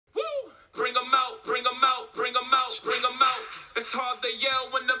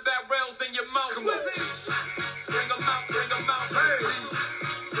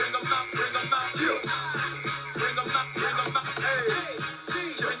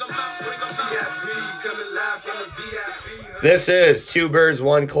This is Two Birds,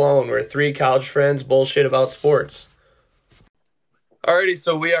 One Clone, where three college friends bullshit about sports. Alrighty,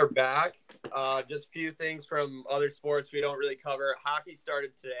 so we are back. Just a few things from other sports we don't really cover. Hockey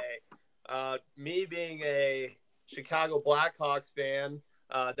started today. Me being a Chicago Blackhawks fan,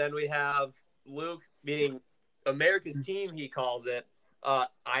 then we have Luke being America's team, he calls it,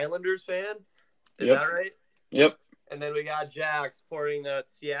 Islanders fan. Is that right? Yep. And then we got Jack supporting the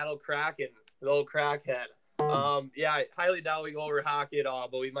Seattle Kraken, the old crackhead. Yeah, I highly doubt we go over hockey at all,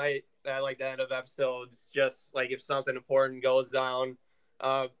 but we might at like the end of episodes, just like if something important goes down.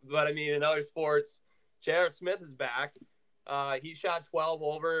 But I mean, in other sports, J.R. Smith is back. He shot 12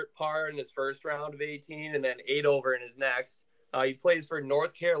 over par in his first round of 18, and then 8 over in his next. He plays for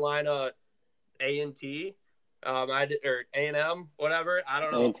North Carolina A&T, or A&M, whatever. I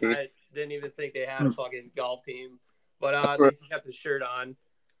don't know. A&T. I didn't even think they had a fucking golf team, but at least he kept his shirt on.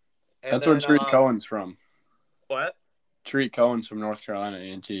 And That's where Tariq Cohen's from. What? Tariq Cohen's from North Carolina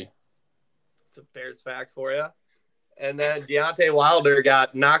A&T. It's a Bears facts for you. And then Deontay Wilder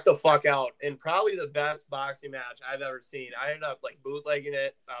got knocked the fuck out in probably the best boxing match I've ever seen. I ended up like bootlegging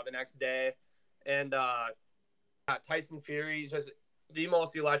it the next day. And Tyson Fury's just the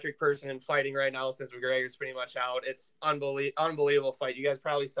most electric person in fighting right now since McGregor's pretty much out. It's unbelievable fight. You guys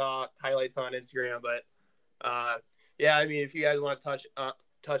probably saw highlights on Instagram, but yeah, I mean, if you guys want to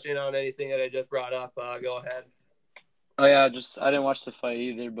touch in on anything that I just brought up, go ahead. Oh yeah, I didn't watch the fight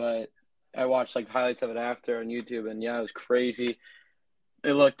either, but I watched like highlights of it after on YouTube, and yeah, it was crazy.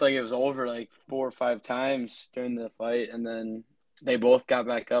 It looked like it was over like 4 or 5 times during the fight, and then they both got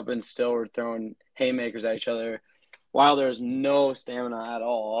back up and still were throwing haymakers at each other. While there was no stamina at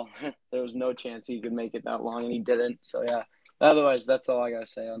all, there was no chance he could make it that long, and he didn't. So yeah, otherwise, that's all I gotta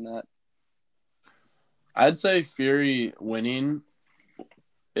say on that. I'd say Fury winning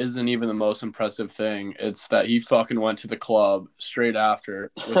isn't even the most impressive thing. It's that he fucking went to the club straight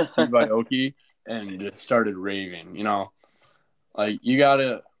after with Steve Aoki and just started raving, you know? Like, you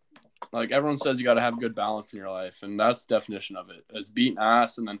gotta, like, everyone says you gotta have good balance in your life, and that's the definition of it, is beating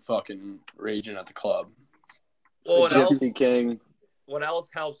ass and then fucking raging at the club. Well, what else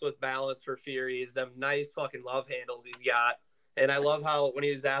helps with balance for Fury is them nice fucking love handles he's got. And I love how when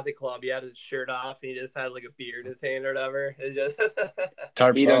he was at the club, he had his shirt off and he just had like a beer in his hand or whatever. It just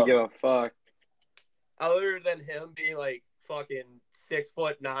he don't give a fuck. Other than him being like fucking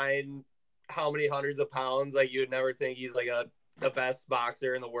 6'9", how many hundreds of pounds? Like you would never think he's like the best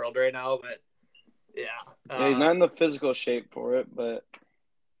boxer in the world right now. But yeah, he's not in the physical shape for it, but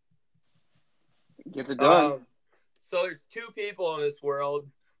gets it done. So there's 2 people in this world,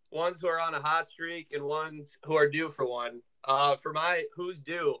 ones who are on a hot streak and ones who are due for one. For my who's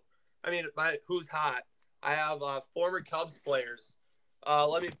hot, I have former Cubs players.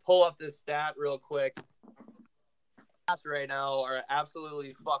 Let me pull up this stat real quick. Right now are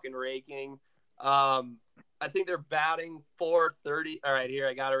absolutely fucking raking. I think they're batting .430. All right, here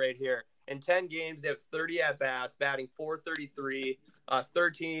I got it right here. In 10 games, they have 30 at bats, batting .433,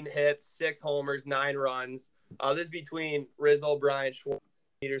 13 hits, 6 homers, 9 runs. This is between Rizzo, Bryant, Schwarber,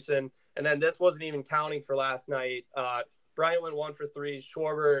 Peterson, and then this wasn't even counting for last night. Bryant went 1 for 3.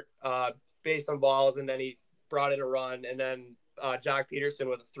 Schwarber based on balls, and then he brought in a run. And then Jock Peterson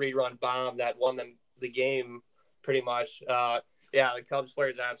with a 3-run bomb that won them the game pretty much. Yeah, the Cubs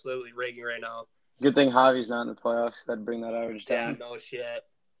players are absolutely rigging right now. Good thing Javi's not in the playoffs. That'd bring that average down. Yeah, no shit.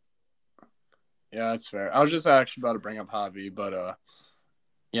 Yeah, that's fair. I was just actually about to bring up Javi, but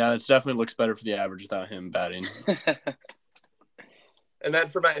yeah, it definitely looks better for the average without him batting. And then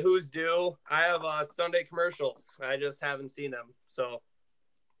for my who's due, I have Sunday commercials. I just haven't seen them. So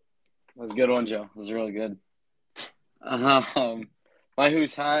that's a good one, Joe. That was really good. My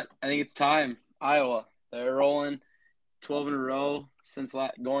who's hot, I think it's time. Iowa. They're rolling 12 in a row since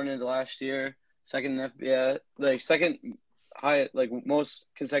going into last year. Second in FBS, second high, most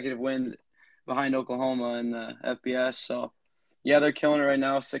consecutive wins behind Oklahoma in the FBS. So yeah, they're killing it right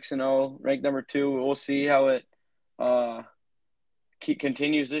now. 6-0, ranked number 2. We'll see how it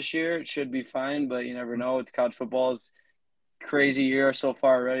continues this year. It should be fine, but you never know. It's college football's crazy year so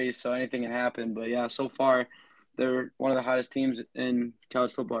far already, so anything can happen. But yeah, so far they're one of the hottest teams in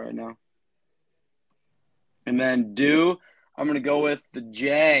college football right now. And then I'm going to go with the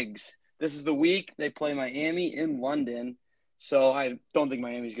Jags. This is the week they play Miami in London, so I don't think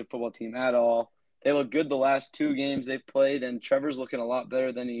Miami's a good football team at all. They look good the last 2 games they've played, and Trevor's looking a lot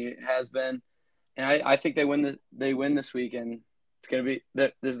better than he has been. And I think they win this week, and it's going to be –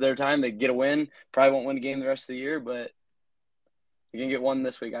 this is their time. They get a win. Probably won't win a game the rest of the year, but you're going to get one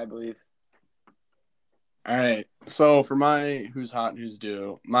this week, I believe. All right. So for my who's hot and who's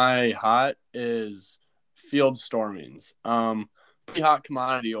due, my hot is field stormings. Pretty hot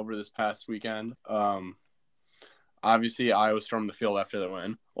commodity over this past weekend. Obviously, Iowa stormed the field after the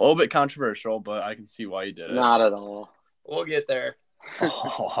win. A little bit controversial, but I can see why you did it. Not at all. We'll get there.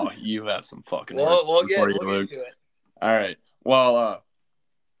 Oh, you have some fucking We'll work get you, Luke. to it. All right. Well,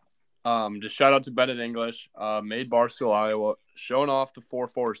 just shout out to Bennett English. Made Barstool, Iowa, showing off the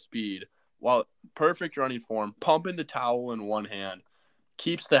 4.4 speed while perfect running form, pumping the towel in one hand,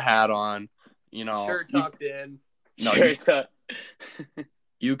 keeps the hat on. You know, Shirt tucked in. No,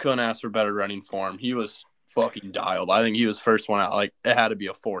 you couldn't ask for better running form. He was fucking dialed. I think he was first one out. Like, it had to be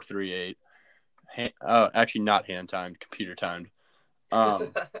a 4.38. Actually, not hand timed, computer timed.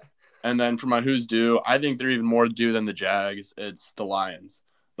 And then for my who's due, I think they're even more due than the Jags. It's the Lions.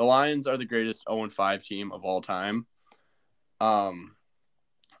 The Lions are the greatest 0-5 team of all time.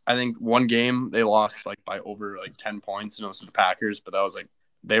 I think one game they lost like by over like 10 points, and it was to the Packers, but that was like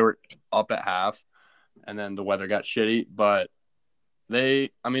they were up at half, and then the weather got shitty. But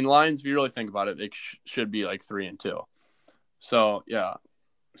Lions, if you really think about it, they should be like 3-2. So yeah,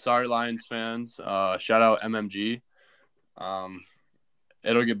 sorry Lions fans. Shout out MMG.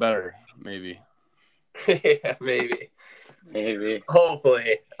 It'll get better, maybe. Yeah, maybe.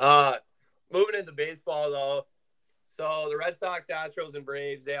 Hopefully. Moving into baseball though. So the Red Sox, Astros, and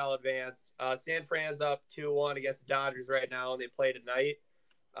Braves, they all advanced. San Fran's up 2-1 against the Dodgers right now, and they play tonight.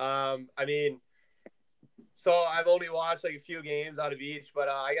 So I've only watched like a few games out of each, but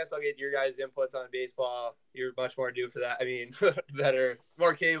I guess I'll get your guys' inputs on baseball. You're much more due for that. I mean, better,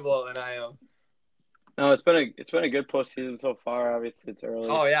 more capable than I am. No, it's been a good postseason so far. Obviously, it's early.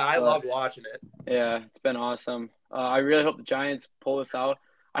 Oh yeah, I loved watching it. Yeah, it's been awesome. I really hope the Giants pull this out.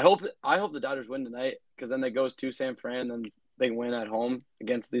 I hope the Dodgers win tonight, because then it goes to San Fran and they win at home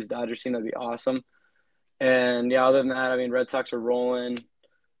against these Dodgers team. That'd be awesome. And yeah, other than that, I mean, Red Sox are rolling.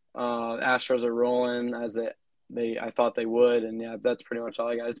 Astros are rolling as I thought they would, and yeah, that's pretty much all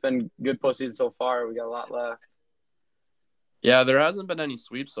I got. It's been good postseason so far. We got a lot left. Yeah, there hasn't been any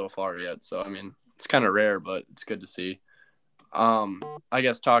sweeps so far yet, so I mean, it's kind of rare, but it's good to see. I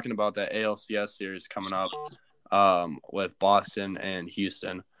guess talking about that ALCS series coming up with Boston and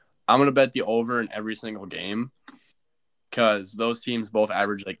Houston, I'm gonna bet the over in every single game, because those teams both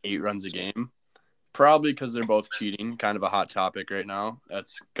average like 8 runs a game. Probably because they're both cheating. Kind of a hot topic right now.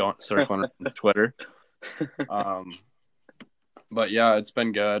 That's circling on Twitter. But yeah, it's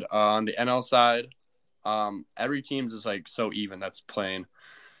been good. On the NL side, every team's just like so even that's playing.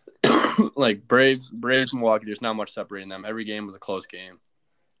 Like Braves, Milwaukee, there's not much separating them. Every game was a close game.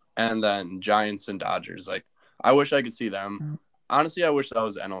 And then Giants and Dodgers. Like, I wish I could see them. Honestly, I wish that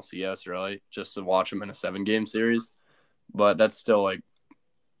was NLCS, really, just to watch them in a 7-game series. But that's still like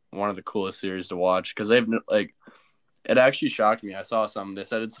one of the coolest series to watch, because they've like, it actually shocked me. I saw something. They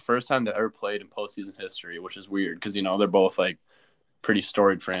said it's the first time they ever played in postseason history, which is weird because, they're both like pretty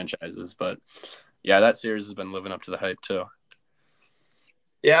storied franchises. But yeah, that series has been living up to the hype too.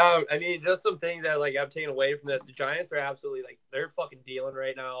 Yeah, I mean, just some things that like I've taken away from this. The Giants are absolutely like, they're fucking dealing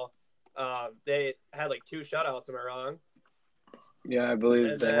right now. They had like 2 shutouts. Am I wrong? Yeah, I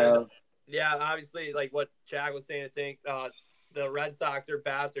believe they have. Yeah, obviously, like what Jack was saying, I think the Red Sox, their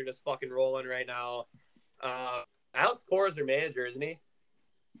bats are just fucking rolling right now. Alex Cora is their manager, isn't he?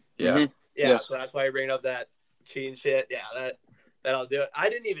 Yeah. Mm-hmm. Yeah, yes. So that's why you bring up that cheating shit. Yeah, that'll do it. I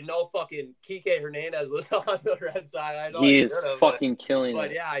didn't even know fucking Kike Hernandez was on the Red Sox. I know he is fucking killing it.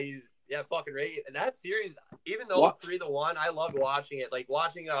 But yeah, he's fucking great. And that series, even though it's 3-1, I loved watching it. Like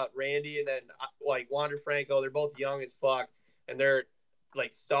watching Randy and then like Wander Franco. They're both young as fuck, and they're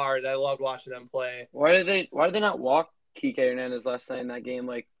like stars. I loved watching them play. Why did they not walk Kike Hernandez last night in that game?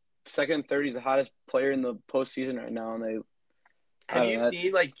 Like, second and third, he's the hottest player in the postseason right now, and they. Have you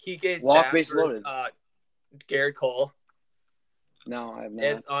seen like Kike's walk base loaded? Garrett Cole. No, I have not.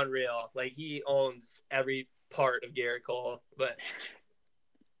 It's unreal. Like, he owns every part of Garrett Cole. But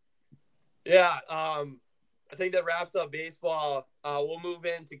yeah, I think that wraps up baseball. We'll move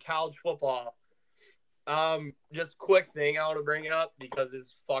into college football. Just quick thing I want to bring up because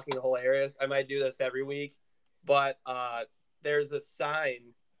it's fucking hilarious. I might do this every week, but there's a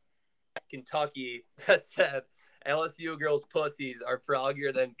sign at Kentucky that said LSU girls' pussies are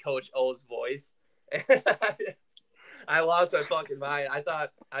froggier than Coach O's voice. I lost my fucking mind.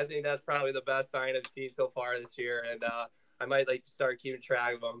 I think that's probably the best sign I've seen so far this year, and I might like start keeping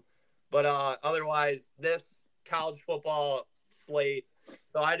track of them. But otherwise, this college football slate.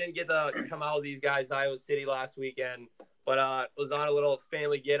 So I didn't get to come out with these guys Iowa City last weekend, but was on a little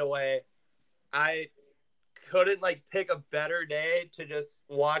family getaway. I couldn't like pick a better day to just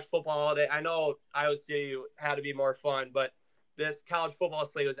watch football all day. I know Iowa City had to be more fun, but this college football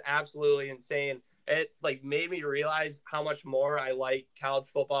slate was absolutely insane. It like made me realize how much more I like college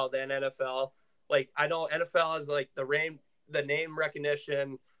football than NFL. Like I know NFL is like the name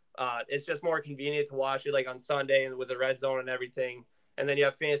recognition. It's just more convenient to watch it like on Sunday and with the red zone and everything. And then you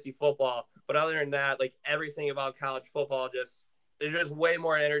have fantasy football. But other than that, like everything about college football there's just way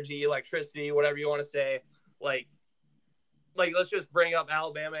more energy, electricity, whatever you want to say. Like let's just bring up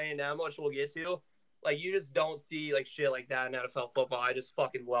Alabama A&M, which we'll get to. Like you just don't see like shit like that in NFL football. I just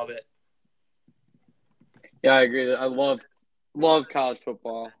fucking love it. Yeah, I agree. I love college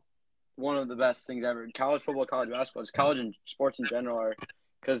football. One of the best things ever. College football, college basketball, just college and sports in general are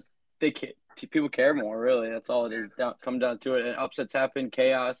because people care more. Really, that's all it is. Come down to it. And upsets happen,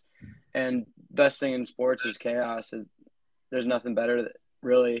 chaos, and best thing in sports is chaos. There's nothing better,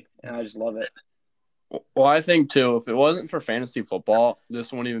 really, and I just love it. Well, I think too, if it wasn't for fantasy football,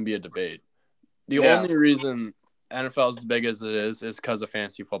 this wouldn't even be a debate. The only reason NFL is as big as it is because of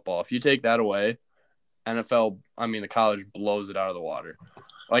fantasy football. If you take that away, the college blows it out of the water.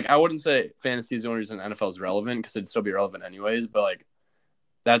 Like, I wouldn't say fantasy is the only reason NFL is relevant because it'd still be relevant anyways, but, like,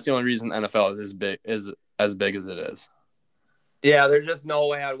 that's the only reason NFL is as big as it is. Yeah, there's just no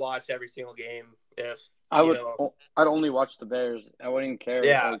way I'd watch every single game if I'd only watch the Bears. I wouldn't even care.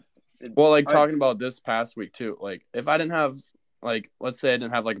 Yeah. Talking about this past week, too, like, if I didn't have, like, let's say I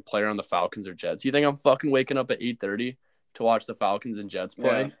didn't have, like, a player on the Falcons or Jets, you think I'm fucking waking up at 8:30 to watch the Falcons and Jets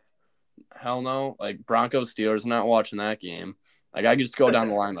play? Yeah. Hell no. Like, Broncos Steelers, not watching that game. Like, I could just go down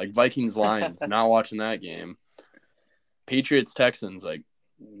the line. Like, Vikings Lions, not watching that game. Patriots Texans, like,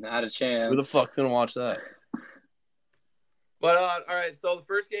 not a chance. Who the fuck gonna watch that? But all right, so the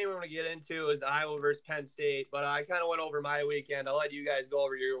first game I'm going to get into is Iowa versus Penn State. But I kind of went over my weekend. I'll let you guys go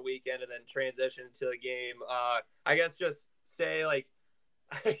over your weekend and then transition to the game. I guess just say like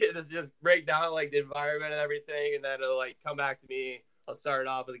just break down like the environment and everything, and then it'll like come back to me. I'll start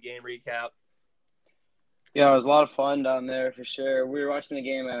off with a game recap. Yeah, it was a lot of fun down there for sure. We were watching the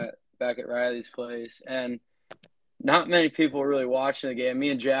game back at Riley's place, and not many people were really watching the game. Me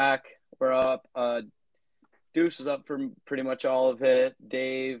and Jack were up. Deuce was up for pretty much all of it.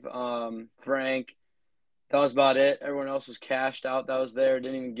 Dave, Frank, that was about it. Everyone else was cashed out that was there.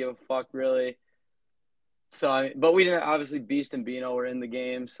 Didn't even give a fuck, really. So, but we didn't, obviously, Beast and Bino were in the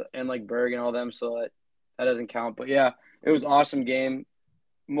game, and, like, Berg and all them, so that doesn't count. But, yeah, it was an awesome game.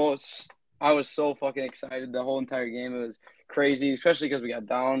 I was so fucking excited the whole entire game. It was crazy, especially because we got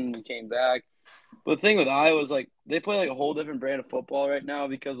down and we came back. But the thing with Iowa is, like, they play, like, a whole different brand of football right now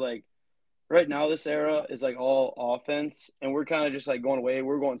because, like, right now this era is, like, all offense, and we're kind of just, like, going away.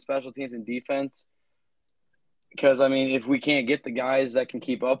 We're going special teams and defense because, I mean, if we can't get the guys that can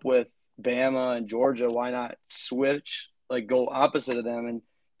keep up with Bama and Georgia, why not switch, like, go opposite of them and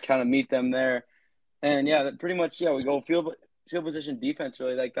kind of meet them there? And, yeah, that pretty much, yeah, we go field position defense,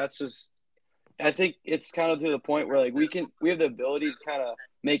 really. Like, that's just – I think it's kind of to the point where, like, we have the ability to kind of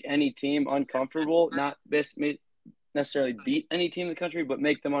make any team uncomfortable, not necessarily beat any team in the country, but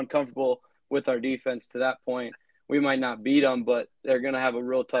make them uncomfortable with our defense. To that point, we might not beat them, but they're going to have a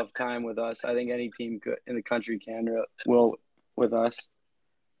real tough time with us. I think any team in the country will with us.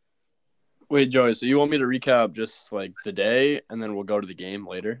 Wait, Joey, so you want me to recap just, like, the day, and then we'll go to the game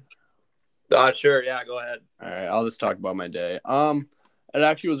later? Sure, yeah, go ahead. All right, I'll just talk about my day. It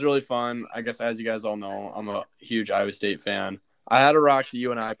actually was really fun. I guess, as you guys all know, I'm a huge Iowa State fan. I had to rock the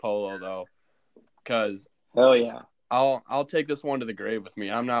UNI polo, though, because hell yeah, I'll take this one to the grave with me.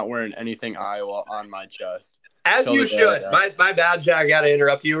 I'm not wearing anything Iowa on my chest. As you should. My bad, Jack. I got to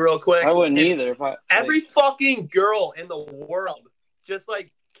interrupt you real quick. I wouldn't either. Every fucking girl in the world just,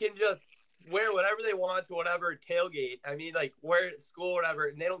 like, can just wear whatever they want to whatever tailgate. I mean, like, wear it at school, whatever,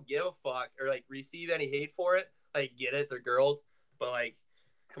 and they don't give a fuck or, like, receive any hate for it. Like, get it, they're girls. But, like,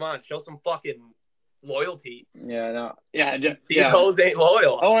 come on, show some fucking loyalty. Yeah, no. Yeah, these hoes ain't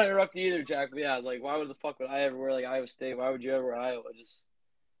loyal. I don't want to interrupt you either, Jack, but yeah, like, why the fuck would I ever wear, like, Iowa State? Why would you ever wear Iowa?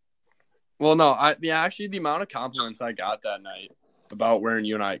 Well, no, actually, the amount of compliments I got that night about wearing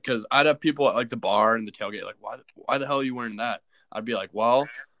UNI, because I'd have people at, like, the bar and the tailgate, like, why the hell are you wearing that? I'd be like, well,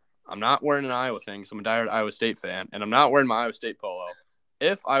 I'm not wearing an Iowa thing, so I'm a diehard Iowa State fan, and I'm not wearing my Iowa State polo.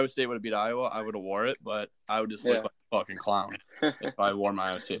 If Iowa State would have beat Iowa, I would have wore it, but I would just look like a fucking clown if I wore my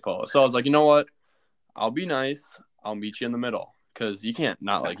Iowa State polo. So I was like, you know what? I'll be nice. I'll meet you in the middle because you can't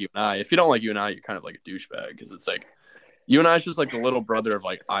not like UNI. If you don't like UNI, you're kind of like a douchebag because it's like UNI is just like the little brother of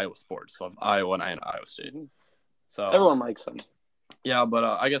like Iowa sports, so of Iowa and Iowa State. So everyone likes them. Yeah, but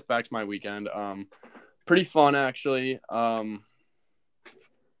I guess back to my weekend. Pretty fun actually.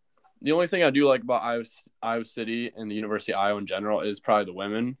 The only thing I do like about Iowa City and the University of Iowa in general is probably the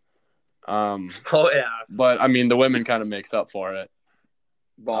women. Oh yeah. But I mean, the women kind of makes up for it.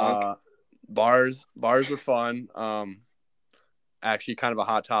 Bonk. Bars were fun. Actually, kind of a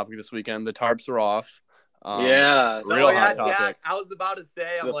hot topic this weekend. The tarps were off. Yeah. No, Real yeah, hot topic. Jack. I was about to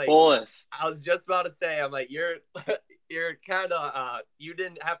say, To I'm the like, fullest. I was just about to say, I'm like, you're kind of, you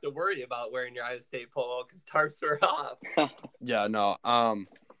didn't have to worry about wearing your Iowa State polo because tarps were off. Yeah, no.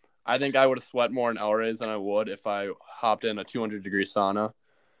 I think I would have sweat more in Elrays than I would if I hopped in a 200-degree sauna.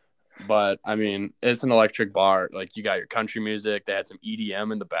 But I mean, it's an electric bar. Like, you got your country music. They had some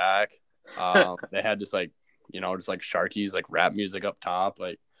EDM in the back. They had just like, just like Sharky's like rap music up top.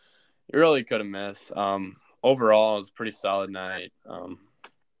 Like, you really couldn't miss. Overall, it was a pretty solid night.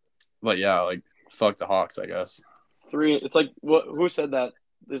 But yeah, like, fuck the Hawks, I guess. It's like who said that?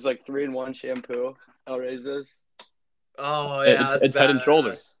 There's like 3-in-1 shampoo. Elrays is. Oh yeah, it's Head and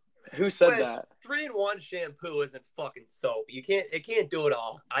Shoulders. Who said that? 3-in-1 shampoo isn't fucking soap. It can't do it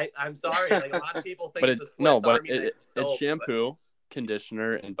all. I'm sorry. Like, a lot of people think it's a Swiss Army knife soap, it's shampoo,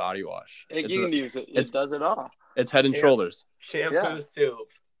 conditioner, and body wash. You can use it. It does it all. It's Head and Shoulders. Shampoo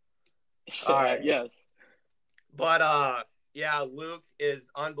soup. All right. Yes. But yeah, Luke is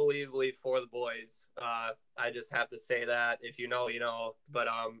unbelievably for the boys. I just have to say that. If you know, you know. But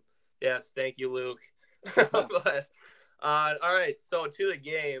yes, thank you, Luke. But all right, so to the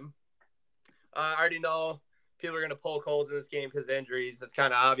game. I already know people are going to poke holes in this game because of injuries. That's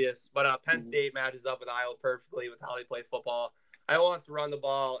kind of obvious. But Penn State matches up with Iowa perfectly with how they play football. Iowa wants to run the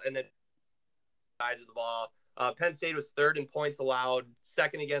ball and then sides of the ball. Penn State was third in points allowed,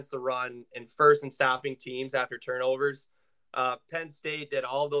 second against the run, and first in stopping teams after turnovers. Penn State did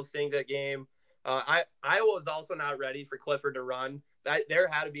all of those things that game. Iowa was also not ready for Clifford to run. There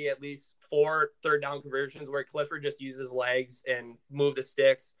had to be at least 4 third-down conversions where Clifford just uses legs and move the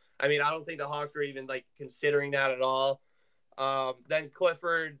sticks. I mean, I don't think the Hawks were even, like, considering that at all. Then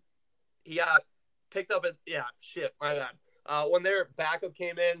Clifford, he got picked up my bad. When their backup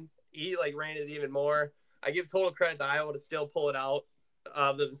came in, he, like, ran it even more. I give total credit to Iowa to still pull it out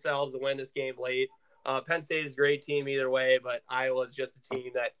of themselves and win this game late. Penn State is a great team either way, but Iowa is just a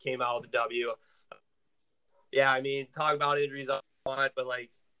team that came out with a W. Yeah, I mean, talk about injuries all I want, but, like,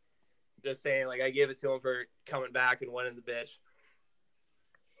 just saying, like, I give it to them for coming back and winning the bitch.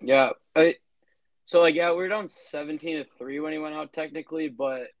 Yeah, we were down 17-3 when he went out technically,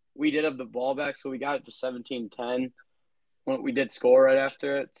 but we did have the ball back, so we got it to 17-10 when we did score right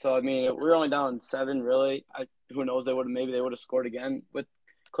after it. So I mean, we were only down 7 really. Who knows? They would have scored again with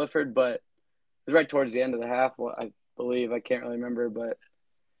Clifford, but it was right towards the end of the half. I believe I can't really remember, but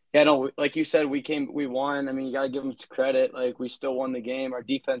yeah, no, like you said, we won. I mean, you got to give them credit. Like, we still won the game. Our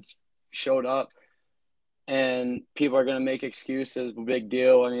defense showed up. And people are going to make excuses. Big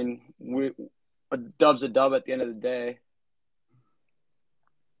deal. I mean, a dub's a dub at the end of the day.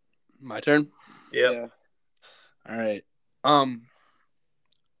 My turn? Yep. Yeah. All right.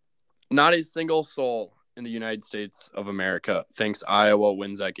 Not a single soul in the United States of America thinks Iowa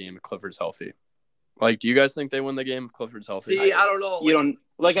wins that game if Clifford's healthy. Like, do you guys think they win the game if Clifford's healthy? See, I don't know. You don't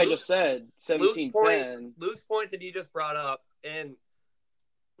 – like I just said, 17-10. Luke's point that he just brought up, and –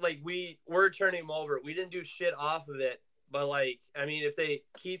 like, we're turning him over. We didn't do shit off of it, but, like, I mean, if they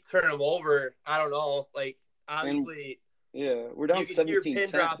keep turning him over, I don't know. Like, obviously, yeah, we're down 17-10. You could hear pin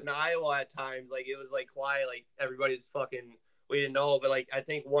drop in Iowa at times. Like, it was like quiet. Like, everybody's fucking. We didn't know, but, like, I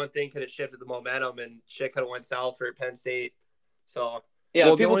think one thing could have shifted the momentum, and shit could have went south for Penn State. So yeah,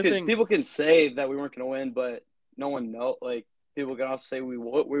 well, people can say that we weren't going to win, but no one knows. Like, people can also say we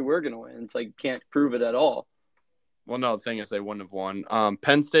were going to win. It's like, can't prove it at all. Well, no, the thing is they wouldn't have won.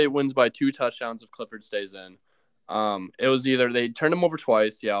 Penn State wins by 2 touchdowns if Clifford stays in. It was either they turned him over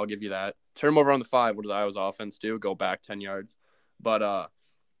twice. Yeah, I'll give you that. Turn him over on the 5. What does Iowa's offense do? Go back 10 yards. But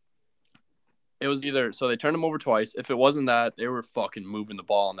it was either – so they turned him over twice. If it wasn't that, they were fucking moving the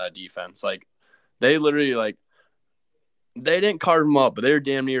ball on that defense. Like, they literally, like – they didn't carve him up, but they were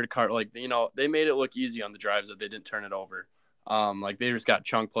damn near to carve – like, they made it look easy on the drives that they didn't turn it over. Like, they just got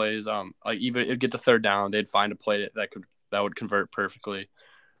chunk plays. Like, even it'd get to third down, they'd find a play that would convert perfectly.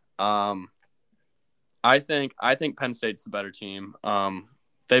 I think Penn State's the better team.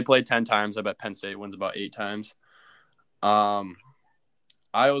 They play 10 times. I bet Penn State wins about 8 times. You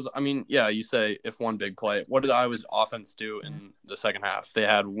say if one big play. What did Iowa's offense do in the second half? They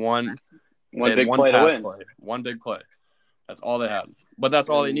had one big play to win. One big play. That's all they had. But that's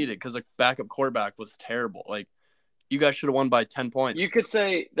all they needed because the backup quarterback was terrible. Like, you guys should have won by 10 points. You could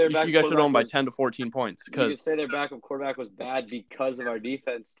say you guys should have won by 10 to 14 points. You could say their backup quarterback was bad because of our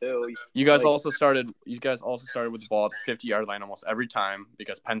defense too. You guys also started with the ball at the 50-yard line almost every time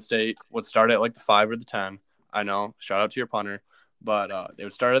because Penn State would start at like the 5 or the 10. I know. Shout out to your punter. But they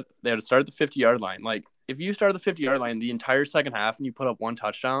would start at the 50-yard line. Like, if you start at the 50-yard line the entire second half and you put up one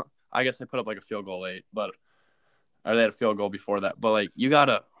touchdown, I guess they put up like a field goal late, or they had a field goal before that. But like,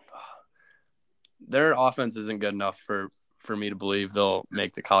 their offense isn't good enough for me to believe they'll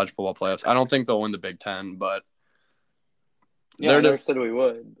make the college football playoffs. I don't think they'll win the Big Ten, but yeah, I never said we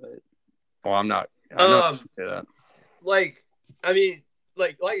would. But well, I'm not going to say that. Like, I mean,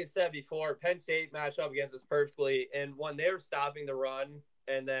 like I said before, Penn State matched up against us perfectly, and when they were stopping the run,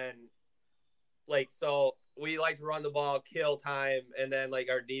 and then so we like to run the ball, kill time, and then like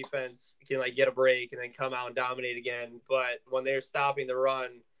our defense can like get a break and then come out and dominate again. But when they're stopping the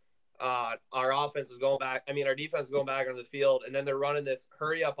run, our offense was going back. I mean, our defense was going back onto the field, and then they're running this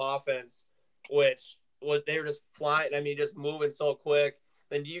hurry up offense, which they were just flying. I mean, just moving so quick.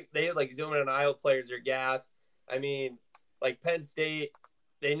 Then they like zoom in on Iowa players are gassed. I mean, like Penn State,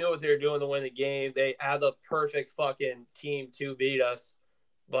 they knew what they were doing to win the game. They had the perfect fucking team to beat us.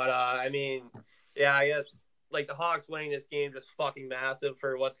 But I mean, yeah, I guess like the Hawks winning this game just fucking massive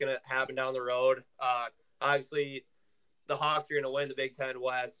for what's gonna happen down the road. Obviously, the Hawks are gonna win the Big Ten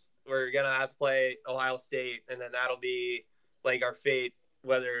West. We're gonna have to play Ohio State, and then that'll be like our fate,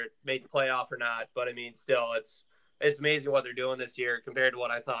 whether make the playoff or not. But I mean, still, it's amazing what they're doing this year compared to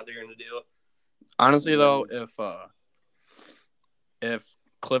what I thought they're gonna do. Honestly, though, if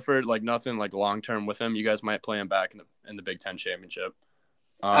Clifford like nothing like long term with him, you guys might play him back in the Big Ten championship.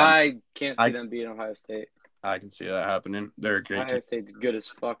 I can't see them beating Ohio State. I can see that happening. They're a great Ohio State's good as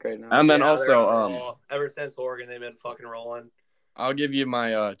fuck right now. And then also, ever since Oregon, they've been fucking rolling. I'll give you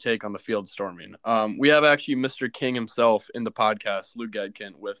my take on the field storming. We have actually Mr. King himself in the podcast, Luke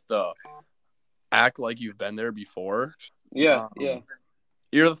Gedkin, with the act like you've been there before. Yeah, yeah.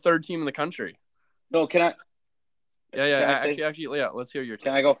 You're the third team in the country. No, can I? Yeah. Actually, yeah. Let's hear your take.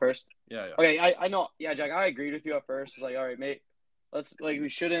 Can I go first? Yeah. Okay, I know. Yeah, Jack, I agreed with you at first. It's like, all right, mate. We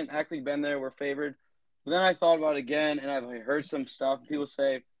shouldn't act like been there. We're favored. But then I thought about it again, and I've heard some stuff. People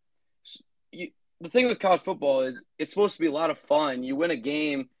say, the thing with college football is it's supposed to be a lot of fun. You win a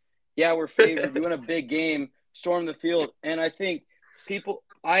game. Yeah, we're favored. You win a big game, storm the field. And I think people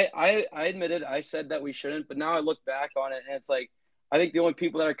 – I admitted I said that we shouldn't, but now I look back on it, and it's like I think the only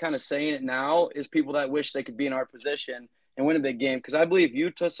people that are kind of saying it now is people that wish they could be in our position and win a big game. Because I believe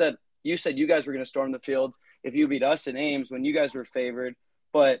you said you guys were going to storm the field if you beat us in Ames when you guys were favored.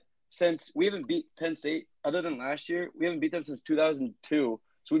 But since we haven't beat Penn State, other than last year, we haven't beat them since 2002.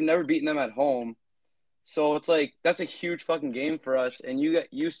 So we've never beaten them at home. So it's like that's a huge fucking game for us. And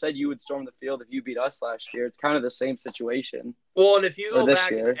you said you would storm the field if you beat us last year. It's kind of the same situation. Well, and if you go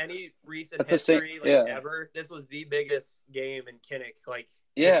back in any recent history, ever, this was the biggest game in Kinnick.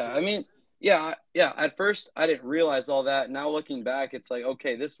 Yeah, I mean, yeah. At first, I didn't realize all that. Now looking back, it's like,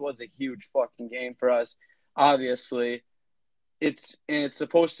 okay, this was a huge fucking game for us. Obviously, it's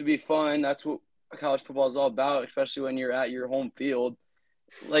supposed to be fun. That's what college football is all about, especially when you're at your home field.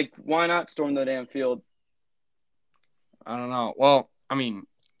 Like, why not storm the damn field? I don't know. Well, I mean,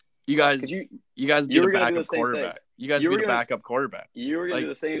 you guys beat a backup quarterback. You guys beat a backup quarterback. You were going to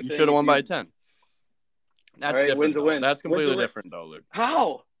do the same thing. You should have won by 10. That's different. Win's a win. That's completely different, though, Luke.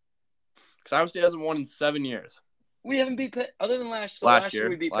 How? Because Iowa State hasn't won in 7 years. We haven't beat Penn – other than last year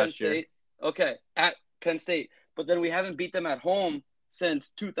we beat Penn State. Okay, at Penn State. But then we haven't beat them at home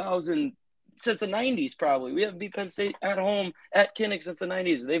since 2000 – since the 90s probably. We haven't beat Penn State at home at Kinnick since the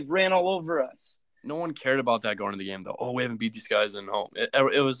 90s. They've ran all over us. No one cared about that going into the game, though. Oh, we haven't beat these guys in home.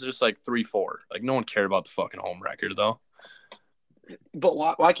 It was just like 3-4. Like, no one cared about the fucking home record, though. But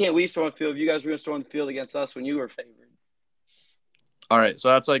why can't we storm the field if you guys were going to storm the field against us when you were favored? All right, so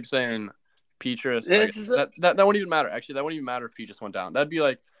that's like saying Petrus. That wouldn't even matter. Actually, that wouldn't even matter if Petrus went down. That'd be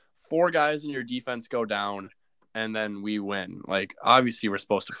like 4 guys in your defense go down, and then we win. Like, obviously, we're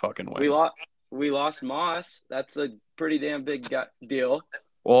supposed to fucking win. We lost Moss. That's a pretty damn big deal.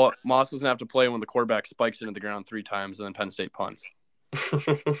 Well, Moss doesn't have to play when the quarterback spikes into the ground 3 times and then Penn State punts.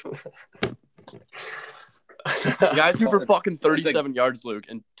 The guy threw for fucking 37 yards, Luke,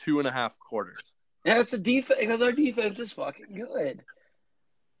 in 2.5 quarters. Yeah, it's a defense because our defense is fucking good.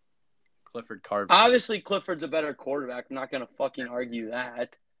 Clifford carved. Obviously, Clifford's a better quarterback. I'm not going to fucking argue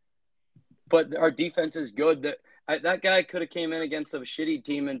that. But our defense is good. That guy could have came in against a shitty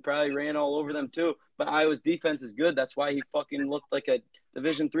team and probably ran all over them too. But Iowa's defense is good. That's why he fucking looked like a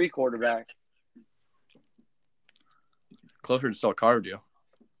Division III quarterback. Clifford still carved you.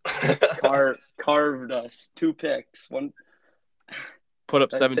 Carved us. 2 picks. One. Put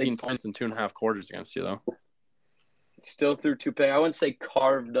up 17 points in 2.5 quarters against you, though. Still threw 2 picks. I wouldn't say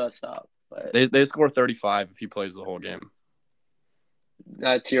carved us up. But they score 35 if he plays the whole game.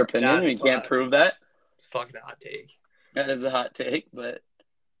 That's your opinion. You can't prove that. Fucking hot take. That is a hot take, but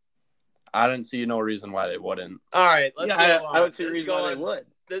I didn't see no reason why they wouldn't. All right, let's go on. I don't see a reason why they would.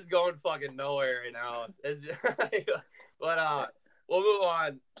 This is going fucking nowhere right now. But we'll move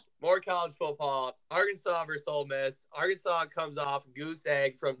on. More college football. Arkansas versus Ole Miss. Arkansas comes off goose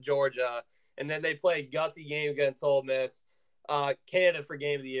egg from Georgia, and then they play a gutsy game against Ole Miss. Candidate for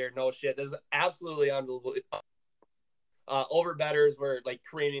game of the year. No shit. This is absolutely unbelievable. Over betters were like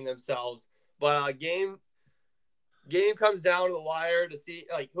creaming themselves. But game comes down to the wire to see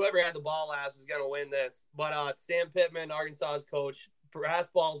like whoever had the ball last is gonna win this. But Sam Pittman, Arkansas's coach, pass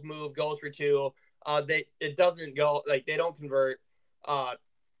balls move, goes for two. It doesn't go like they don't convert.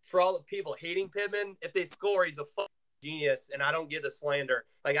 For all the people hating Pittman, if they score, he's a fucking genius, and I don't get the slander.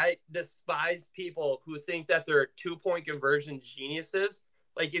 Like I despise people who think that they're 2-point conversion geniuses.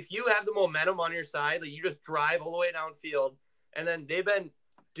 Like if you have the momentum on your side, like you just drive all the way downfield, and then they've been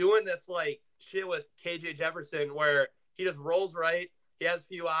doing this like shit with KJ Jefferson where he just rolls right. He has a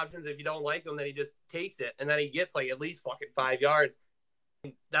few options. If you don't like him, then he just takes it, and then he gets like at least fucking 5 yards.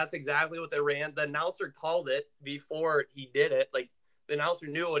 That's exactly what they ran. The announcer called it before he did it. Like the announcer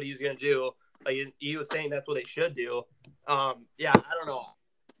knew what he was going to do. Like he was saying that's what they should do. Yeah, I don't know.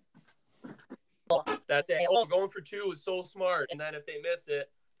 That's it. Oh, going for two is so smart. And then if they miss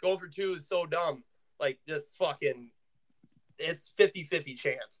it, going for two is so dumb. Like just fucking, it's 50-50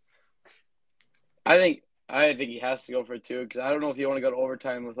 chance. I think he has to go for two because I don't know if you want to go to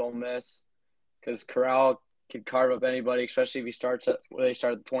overtime with Ole Miss because Corral could carve up anybody, especially if he starts at where they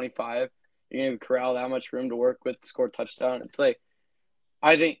start at 25. You're gonna give Corral that much room to work with to score a touchdown. It's like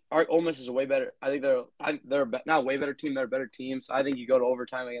I think our Ole Miss is a way better. I think they're not a way better team. They're a better team. So I think you go to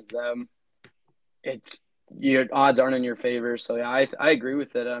overtime against them. Your odds aren't in your favor. So yeah, I agree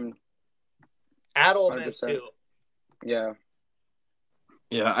with it. At Ole Miss too. Yeah.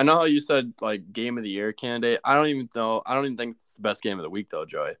 Yeah, I know how you said like game of the year candidate. I don't even think it's the best game of the week though,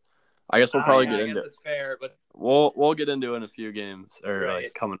 Joy. I guess we'll probably get into it. It's fair, but we'll get into it in a few games or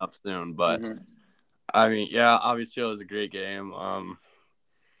like coming up soon. But I mean, yeah, obviously it was a great game.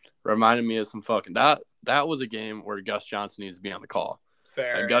 Reminded me of some fucking that was a game where Gus Johnson needs to be on the call.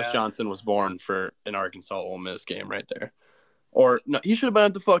 Fair. And Gus Johnson was born for an Arkansas Ole Miss game right there. Or no, he should have been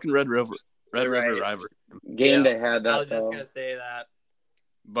at the fucking Red River rivalry game. They had that. I was just gonna say that.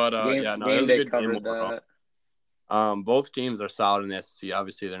 But it was a good game overall. Both teams are solid in the SEC.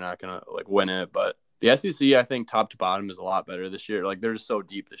 Obviously, they're not gonna like win it, but the SEC, I think, top to bottom, is a lot better this year. Like they're just so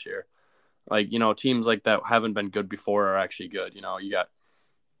deep this year. Like teams like that haven't been good before are actually good. You got.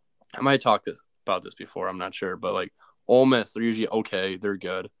 I might talk about this before. I'm not sure, but like Ole Miss, they're usually okay. They're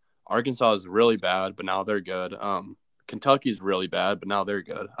good. Arkansas is really bad, but now they're good. Kentucky's really bad, but now they're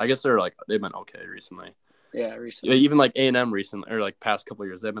good. I guess they've been okay recently. Yeah, recently. Even like A&M recently, or like past couple of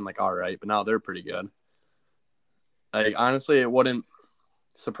years, they've been like all right, but now they're pretty good. Like honestly, it wouldn't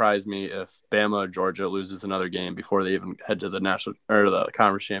surprise me if Bama or Georgia loses another game before they even head to the national or the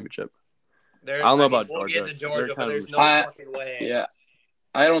conference championship. I don't know about Georgia. We'll get to Georgia, but there's no fucking way. Yeah,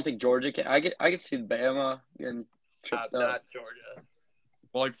 I don't think Georgia can. I could see Bama getting tripped up. Not Georgia.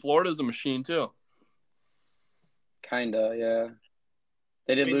 Well, like Florida's a machine too. Kinda, yeah.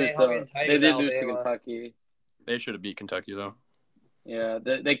 They did lose to Kentucky. They should have beat Kentucky though. Yeah,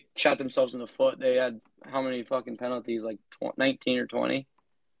 they shot themselves in the foot. They had how many fucking penalties? Like 19 or 20.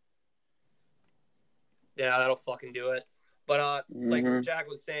 Yeah, that'll fucking do it. But like Jack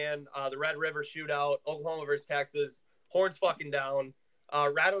was saying, the Red River shootout, Oklahoma versus Texas, horns fucking down.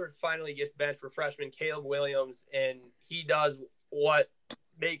 Rattler finally gets benched for freshman Caleb Williams, and he does what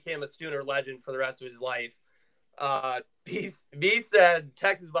make him a Sooner legend for the rest of his life. B said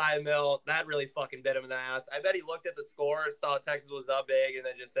Texas by a mill. That really fucking bit him in the ass. I bet he looked at the score, saw Texas was up big, and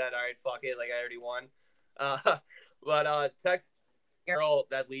then just said, all right, fuck it. Like, I already won. But Texas girl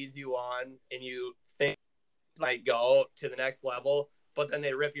that leads you on, and you think might go to the next level, but then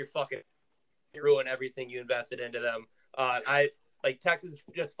they rip your fucking ruin everything you invested into them. Texas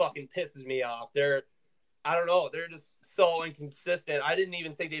just fucking pisses me off. I don't know. They're just so inconsistent. I didn't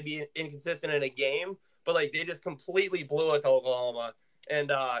even think they'd be inconsistent in a game, but like they just completely blew it to Oklahoma.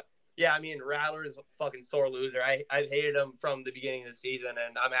 And Rattler's a fucking sore loser. I've hated him from the beginning of the season,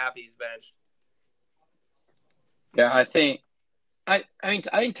 and I'm happy he's benched. Yeah, I think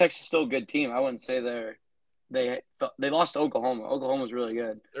Texas is stistill a good team. I wouldn't say they lost to Oklahoma. Oklahoma's really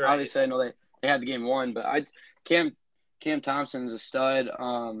good. Right. Obviously, I know they had the game won, but Cam Thompson's a stud.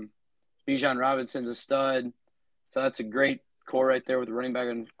 Bijan Robinson's a stud. So that's a great core right there with the running back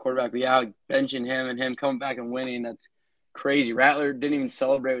and quarterback. But yeah, benching him and him coming back and winning, that's crazy. Rattler didn't even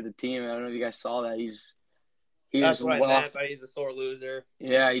celebrate with the team. I don't know if you guys saw that. That's what I meant, but he's a sore loser.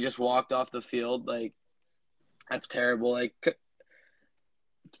 Yeah, he just walked off the field. Like, That's terrible. Like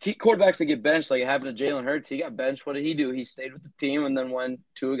quarterbacks that get benched, like it happened to Jalen Hurts. He got benched. What did he do? He stayed with the team, and then when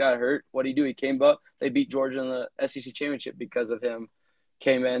Tua got hurt, what did he do? He came up. They beat Georgia in the SEC championship because of him.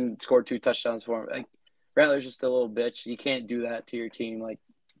 Came in, scored 2 touchdowns for him. Like Rattler's just a little bitch. You can't do that to your team like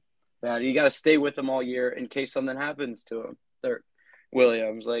that. You got to stay with them all year in case something happens to him. They're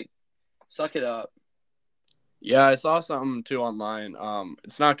Williams, like, suck it up. Yeah, I saw something too online.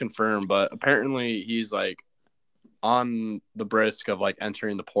 It's not confirmed, but apparently he's like on the brisk of like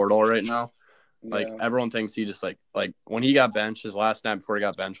entering the portal right now. Like Yeah. everyone thinks he just like when he got benched, his last snap before he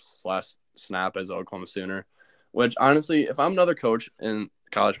got benched was his last snap as an Oklahoma Sooner. Which honestly, if I'm another coach in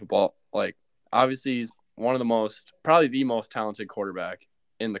college football, like obviously he's probably the most talented quarterback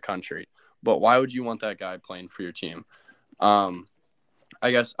in the country. But why would you want that guy playing for your team?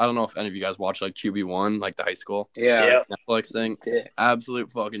 I guess I don't know if any of you guys watch like QB1, like the high school Netflix thing. Yeah.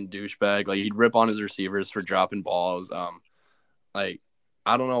 Absolute fucking douchebag. Like he'd rip on his receivers for dropping balls. Like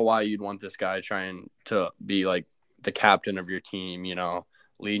I don't know why you'd want this guy trying to be like the captain of your team, you know,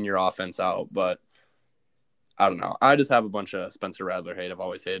 leading your offense out. But I don't know. I just have a bunch of Spencer Rattler hate. I've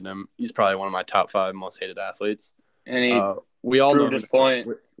always hated him. He's probably one of my top 5 most hated athletes. And he we all know his point.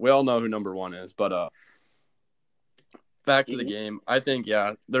 We all know who number 1 is, but back to the game. I think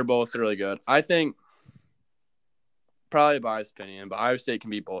they're both really good. I think probably a biased opinion, but Iowa State can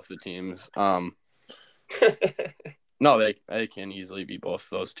beat both the teams. No, they can easily beat both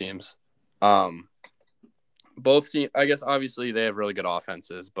those teams. Both teams, I guess, obviously they have really good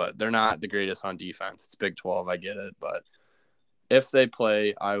offenses, but they're not the greatest on defense. It's Big 12, I get it, but if they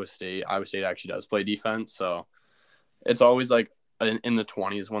play Iowa State actually does play defense, so it's always like in the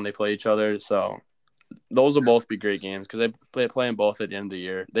 20s when they play each other. So those will both be great games because they play them both at the end of the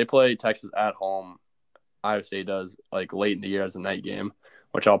year. They play Texas at home. Iowa State does like late in the year as a night game,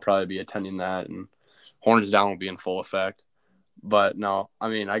 which I'll probably be attending that, and Horns Down will be in full effect. But no, I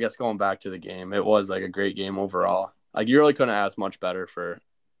mean, I guess going back to the game, it was like a great game overall. Like you really couldn't ask much better for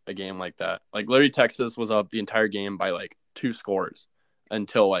a game like that. Like literally Texas was up the entire game by like 2 scores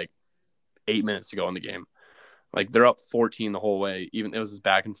until like 8 minutes to go in the game. Like they're up 14 the whole way. Even it was just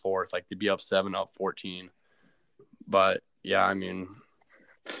back and forth. Like they'd be up 7, up 14. But yeah, I mean,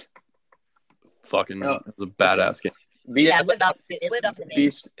 fucking, it was a badass game. It lived up to the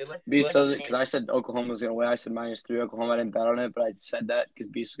name. Beast does it because I said Oklahoma was going to win. I said -3 Oklahoma. I didn't bet on it, but I said that because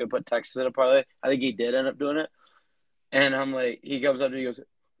Beast was going to put Texas in a parlay. I think he did end up doing it. And I'm like, he comes up and he goes,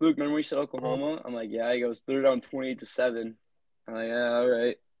 Luke, remember we said Oklahoma? I'm like, yeah. He goes, they're down 28-7. I'm like, yeah, all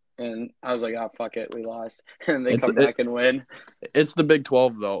right. And I was like, oh, fuck it. We lost. And they come back and win. It's the Big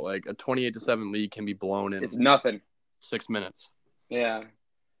 12, though. Like, a 28-7 lead can be blown in. It's nothing. 6 minutes. Yeah.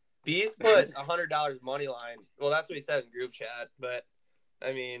 Beast put $100 money line. Well, that's what he said in group chat. But,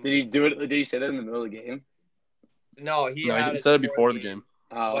 I mean. Did he do it? Did he say that in the middle of the game? No, he said it before the game.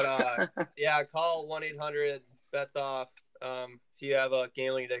 Oh. But, yeah, call 1-800-BETS-OFF if you have a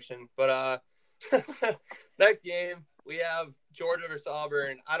gambling addiction. But next game, we have Georgia versus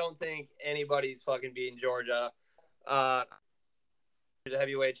Auburn. I don't think anybody's fucking beating Georgia. The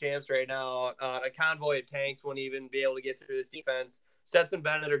heavyweight champs right now. A convoy of tanks wouldn't even be able to get through this defense. Stetson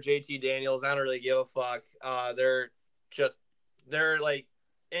Bennett or JT Daniels, I don't really give a fuck. They're like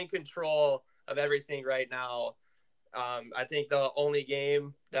in control of everything right now. I think the only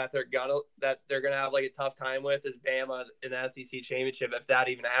game that they're gonna have like a tough time with is Bama in the SEC championship, if that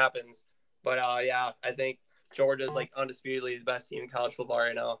even happens. But yeah, I think Georgia's like undisputedly the best team in college football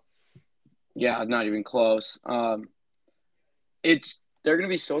right now. Yeah, not even close. They're gonna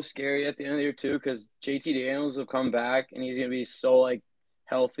be so scary at the end of the year too, because JT Daniels will come back and he's gonna be so like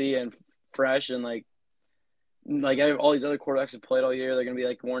healthy and fresh and like all these other quarterbacks have played all year. They're gonna be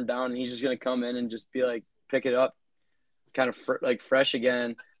like worn down, and he's just gonna come in and just be like pick it up, kind of fresh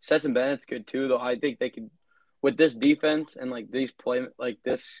again. Stetson Bennett's good too, though. I think they could with this defense and like these play like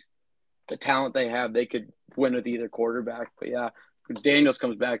this, the talent they have, they could win with either quarterback. But yeah, if Daniels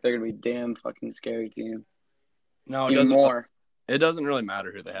comes back, they're gonna be a damn fucking scary team. No, even more. It doesn't really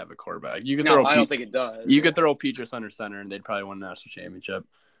matter who they have at quarterback. You could I don't think it does. You could throw Peaches under center, and they'd probably win a national championship.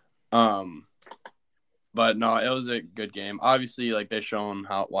 But no, it was a good game. Obviously, like they've shown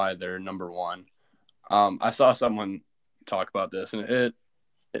why they're number 1. I saw someone talk about this, and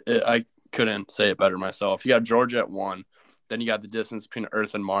I couldn't say it better myself. You got Georgia at 1, then you got the distance between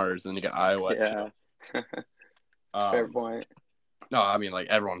Earth and Mars, and then you got Iowa at 2. Fair point. No, I mean like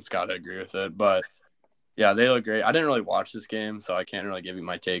everyone's got to agree with it, but. Yeah, they look great. I didn't really watch this game, so I can't really give you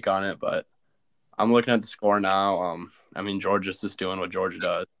my take on it, but I'm looking at the score now. I mean, Georgia's just doing what Georgia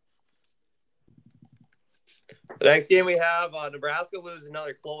does. The next game we have Nebraska loses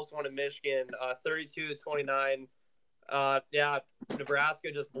another close one to Michigan, 32-29. Yeah,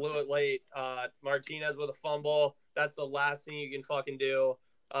 Nebraska just blew it late. Martinez with a fumble. That's the last thing you can fucking do.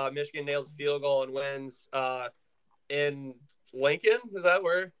 Michigan nails a field goal and wins in Lincoln. Is that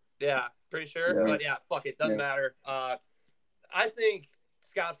where? Yeah, pretty sure. Yeah. But yeah, fuck it. Doesn't matter. I think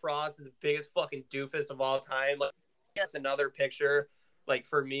Scott Frost is the biggest fucking doofus of all time. Like, just another picture, like,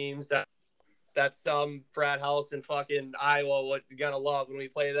 for memes that some frat house in fucking Iowa would gonna love when we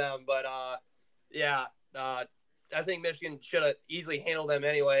play them. But yeah, I think Michigan should have easily handled them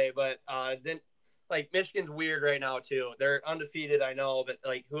anyway. But didn't like Michigan's weird right now too. They're undefeated, I know, but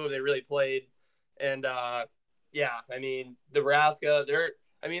like who have they really played? And yeah, I mean Nebraska, they're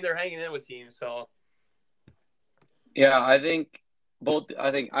hanging in with teams. So yeah, I think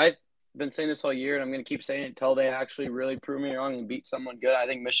I've been saying this all year, and I'm going to keep saying it until they actually really prove me wrong and beat someone good. I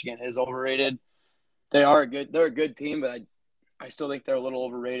think Michigan is overrated. They're a good team, but I still think they're a little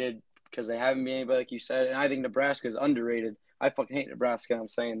overrated because they haven't been anybody like you said. And I think Nebraska is underrated. I fucking hate Nebraska. I'm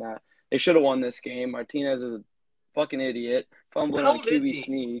saying that they should have won this game. Martinez is a fucking idiot, fumbling on a QB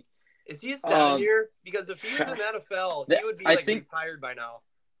sneak. Is he a 7-year? Because if he was in NFL, he would be retired by now.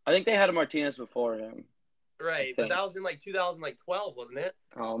 I think they had a Martinez before him. Right, but that was in 2012, wasn't it?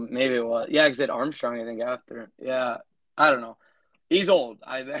 Maybe it was. Yeah, because they had Armstrong, I think, after. Yeah, I don't know. He's old.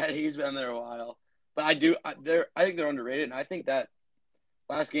 I bet he's been there a while. But I think they're underrated, and I think that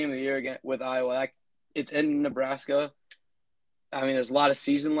last game of the year again with Iowa, it's in Nebraska. I mean, there's a lot of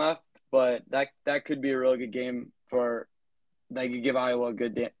season left, but that could be a really good game that could give Iowa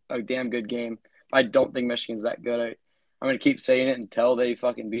a damn good game. I don't think Michigan's that good. I'm going to keep saying it until they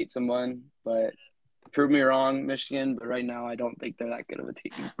fucking beat someone, but prove me wrong, Michigan, but right now I don't think they're that good of a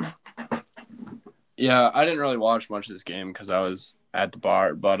team. Yeah, I didn't really watch much of this game because I was at the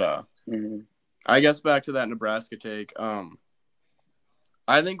bar, but I guess back to that Nebraska take.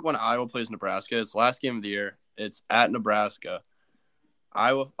 I think when Iowa plays Nebraska, it's the last game of the year. It's at Nebraska.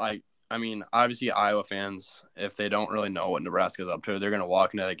 Obviously Iowa fans, if they don't really know what Nebraska's up to, they're going to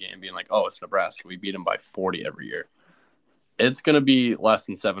walk into that game being like, oh, it's Nebraska. We beat them by 40 every year. It's going to be less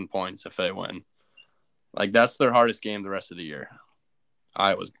than 7 points if they win. Like, that's their hardest game the rest of the year.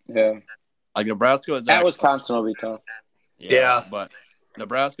 Iowa's. Yeah. Like, Nebraska is at Wisconsin will be tough. Yeah, but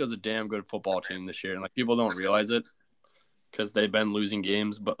Nebraska is a damn good football team this year. And, like, people don't realize it because they've been losing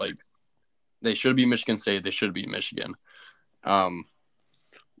games. But, like, they should be Michigan State. They should be Michigan.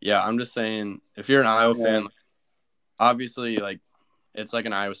 Yeah, I'm just saying, if you're an Iowa fan, obviously, like, it's like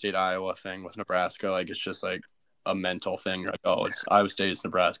an Iowa State-Iowa thing with Nebraska. Like, it's just, like, a mental thing. You're like, oh, it's Iowa State, it's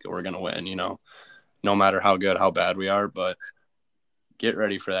Nebraska. We're going to win, you know, no matter how good, how bad we are. But get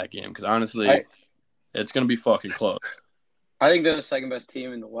ready for that game because, honestly, it's going to be fucking close. I think they're the second-best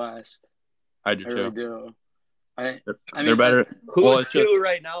team in the West. I do, too. Really do. They're better. Who's two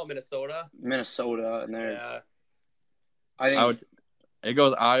right now? Minnesota, and they're. Yeah. I think it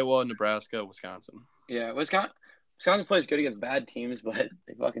goes Iowa, Nebraska, Wisconsin. Yeah, Wisconsin plays good against bad teams, but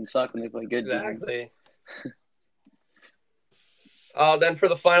they fucking suck when they play good teams. Exactly. Then for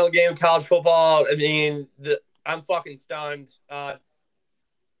the final game of college football, I mean, I'm fucking stunned.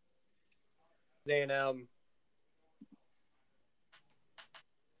 A&M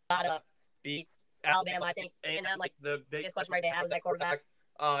beats Alabama. I think A&M, like, the biggest question mark they have is that quarterback.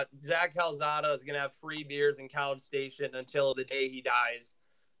 Zach Calzada is going to have free beers in College Station until the day he dies.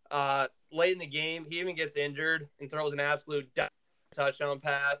 Late in the game, he even gets injured and throws an absolute touchdown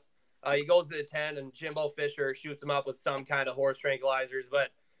pass. He goes to the 10, and Jimbo Fisher shoots him up with some kind of horse tranquilizers.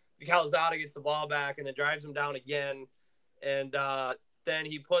 But Calzada gets the ball back and then drives him down again. And then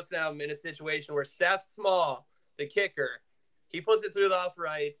he puts them in a situation where Seth Small, the kicker, he puts it through the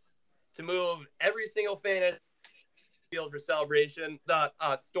uprights to move every single fan at field for celebration. The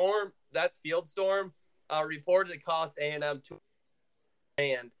field storm, reportedly cost A&M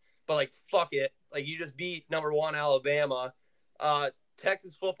 $2 but like fuck it, like you just beat number 1 Alabama,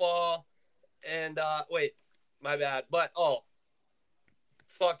 Texas football, and wait, my bad, but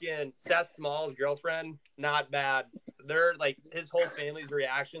fucking Seth Small's girlfriend, not bad. They're like his whole family's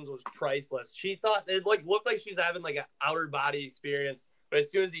reactions was priceless. She thought it looked like she's having like an outer body experience. But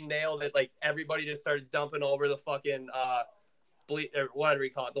as soon as he nailed it, like everybody just started dumping over the fucking whatever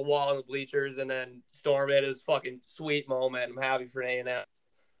you call it, the wall and the bleachers, and then storm it. It was fucking sweet moment. I'm happy for A&M.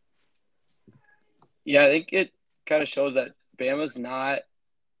 Yeah, I think it kind of shows that Bama's not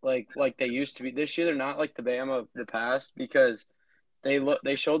like they used to be this year. They're not like the Bama of the past because they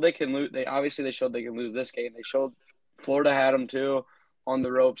showed they can lose. They showed they can lose this game. They showed Florida had them too on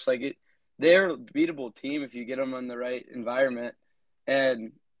the ropes. They're a beatable team if you get them in the right environment.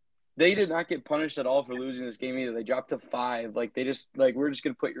 And they did not get punished at all for losing this game either. They dropped to 5. Like they just we're just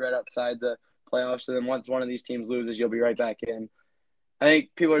gonna put you right outside the playoffs, and then once one of these teams loses, you'll be right back in. I think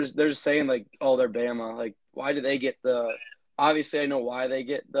people are they're just saying like, oh, they're Bama. Like, why do they get the? Obviously, I know why they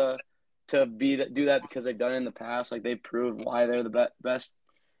get the to do that because they've done it in the past. Like they proved why they're the best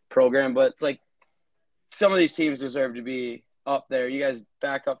program, but it's like some of these teams deserve to be up there. You guys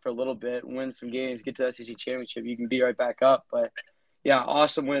back up for a little bit, win some games, get to the SEC championship. You can be right back up. But yeah,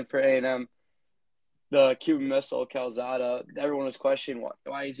 awesome win for A&M. The Cuban Missile, Calzada. Everyone was questioning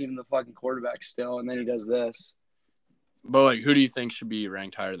why he's even the fucking quarterback still, and then he does this. But like, who do you think should be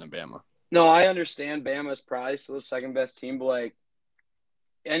ranked higher than Bama? No, I understand Bama's probably still the second best team, but like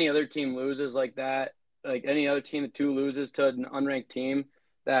any other team loses like that, like any other team that 2 loses to an unranked team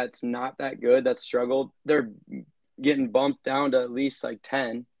that's not that good, that's struggled, they're getting bumped down to at least like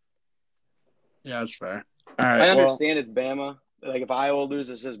 10. Yeah, that's fair. All right. I understand it's Bama. Like if Iowa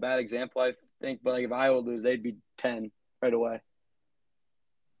loses, it's just a bad example, I think. But like if Iowa lose, they'd be 10 right away.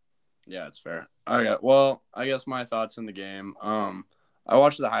 Yeah, it's fair. Okay, well, I guess my thoughts in the game. I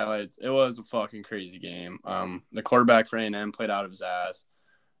watched the highlights. It was a fucking crazy game. The quarterback for A&M played out of his ass.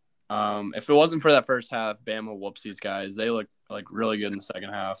 If it wasn't for that first half, Bama whoops these guys. They look like really good in the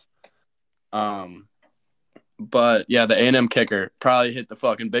second half. But yeah, the A&M kicker probably hit the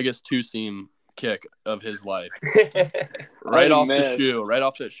fucking biggest 2-seam kick of his life. Right off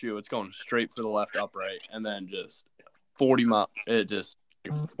the shoe. It's going straight for the left upright, and then just 40 mile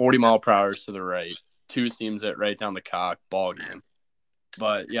per hour to the right. 2 seams it right down the cock, ball game.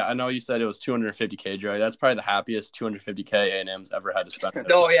 But yeah, I know you said it was $250K, Joey. That's probably the happiest $250K A&M's ever had to spend.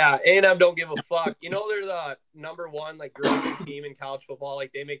 No, yeah, A&M don't give a fuck. You know, they're the number 1 like grossing team in college football.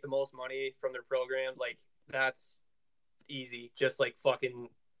 Like they make the most money from their programs. Like that's easy. Just like fucking,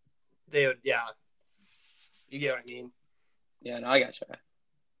 they would, yeah. You get what I mean? Yeah, no, I gotcha.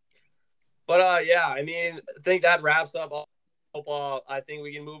 But yeah, I mean, I think that wraps up all football. I think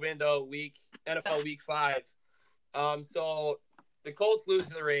we can move into NFL Week 5. So the Colts lose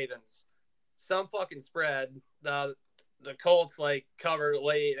to the Ravens. Some fucking spread. The Colts like cover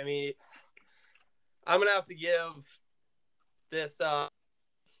late. I mean, I'm gonna have to give this to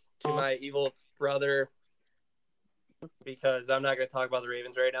my evil brother because I'm not gonna talk about the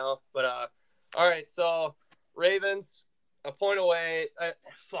Ravens right now. But all right, so Ravens a point away.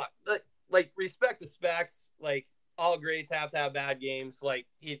 Like respect the specs. Like all greats have to have bad games. Like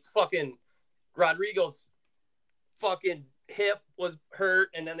it's fucking Rodrigo's fucking hip was hurt,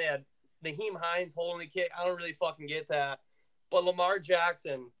 and then they had Naheem Hines holding the kick. I don't really fucking get that. But Lamar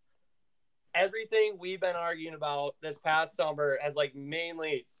Jackson, everything we've been arguing about this past summer has like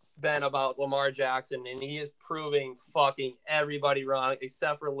mainly been about Lamar Jackson, and he is proving fucking everybody wrong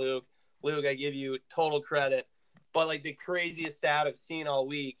except for Luke. Luke, I give you total credit. But like the craziest stat I've seen all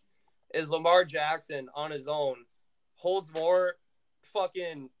week is Lamar Jackson on his own holds more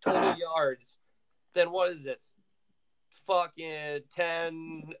fucking total yards than what is this? Fucking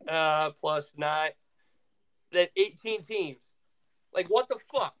 10 plus 9. That 18 teams. Like what the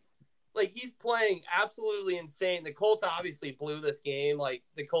fuck? Like he's playing absolutely insane. The Colts obviously blew this game. Like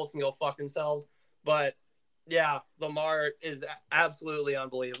the Colts can go fuck themselves. But yeah, Lamar is absolutely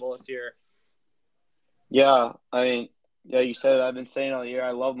unbelievable this year. Yeah, I mean, yeah, you said it. I've been saying all year.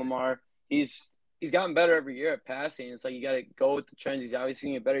 I love Lamar. He's gotten better every year at passing. It's like you got to go with the trends. He's obviously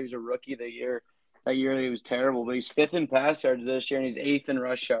going to get better. He was a rookie that year. That year he was terrible, but he's 5th in pass yards this year, and he's 8th in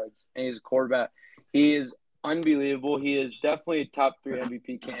rush yards, and he's a quarterback. He is unbelievable. He is definitely a top 3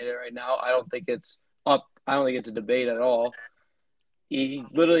 MVP candidate right now. I don't think it's up. I don't think it's a debate at all. He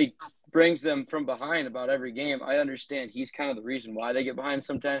literally brings them from behind about every game. I understand he's kind of the reason why they get behind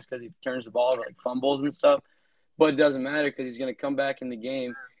sometimes because he turns the ball to like fumbles and stuff, but it doesn't matter because he's going to come back in the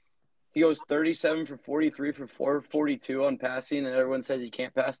game. He goes 37 for 43 for 442 on passing, and everyone says he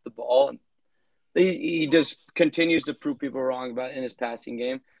can't pass the ball. And he just continues to prove people wrong about in his passing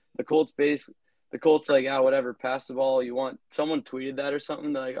game. The Colts like, whatever, pass the ball you want. Someone tweeted that or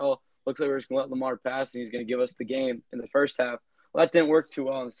something. They're like, oh, looks like we're just going to let Lamar pass, and he's going to give us the game in the first half. Well, that didn't work too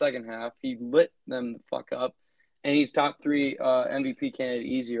well in the second half. He lit them the fuck up, and he's top 3 MVP candidate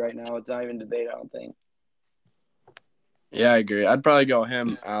easy right now. It's not even debate, I don't think. Yeah, I agree. I'd probably go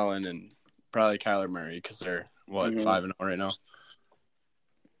him, Allen, and probably Kyler Murray because they're, 5-0 right now.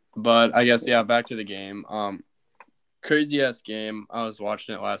 But I guess, yeah, back to the game. Crazy-ass game. I was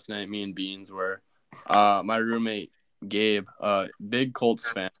watching it last night. Me and Beans were. My roommate, Gabe, big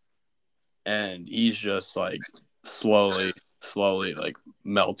Colts fan, and he's just, like, slowly, like,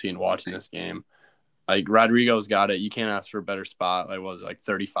 melting watching this game. Like, Rodrigo's got it. You can't ask for a better spot. Like, what was it, like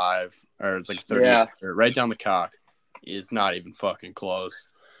 35? Or it's like 30. Yeah. Right down the cock. It's not even fucking close.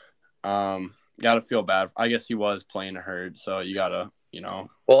 Got to feel bad. I guess he was playing hurt, so you got to,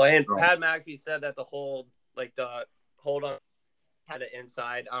 Well, and Pat McAfee said that the hold on had it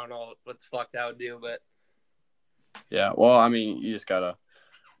inside. I don't know what the fuck that would do, but yeah. Well, I mean, you just got to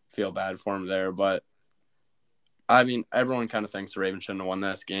feel bad for him there. But, I mean, everyone kind of thinks the Ravens shouldn't have won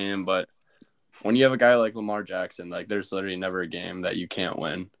this game. But when you have a guy like Lamar Jackson, like, there's literally never a game that you can't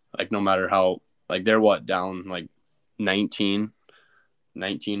win. Like, no matter how – like, they're down, like, 19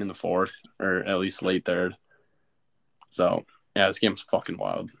 in the fourth, or at least late third. So, yeah, this game's fucking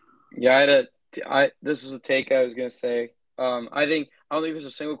wild. Yeah, this is a take I was going to say. I don't think there's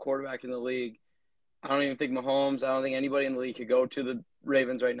a single quarterback in the league. I don't even think Mahomes, I don't think anybody in the league could go to the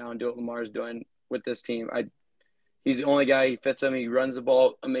Ravens right now and do what Lamar's doing with this team. He's the only guy. He fits him. He runs the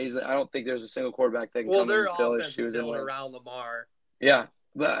ball amazing. I don't think there's a single quarterback that can come their and fill his offense shoes is and built win. around Lamar. Yeah,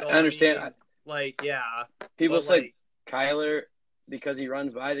 but So, I understand. People say Kyler because he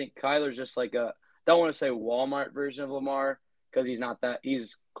runs, but I think Kyler's just like don't want to say Walmart version of Lamar because he's not that.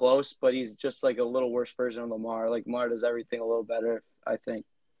 He's close, but he's just like a little worse version of Lamar. Like Lamar does everything a little better, I think.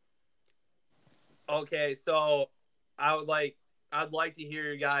 Okay, so I'd like to hear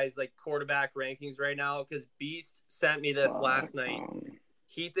your guys like quarterback rankings right now because Beast sent me this last night.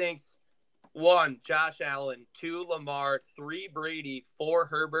 He thinks 1, Josh Allen, 2, Lamar, 3, Brady, 4,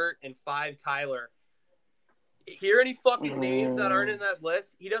 Herbert, and 5, Kyler. Hear any fucking names that aren't in that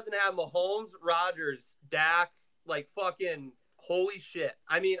list? He doesn't have Mahomes, Rodgers, Dak, like fucking holy shit.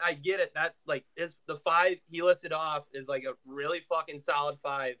 I mean, I get it. That like is the 5 he listed off is like a really fucking solid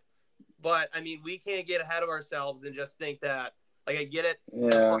 5. But I mean, we can't get ahead of ourselves and just think that. Like, I get it. Yeah.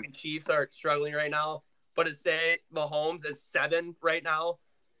 The fucking Chiefs are struggling right now, but to say Mahomes is 7 right now,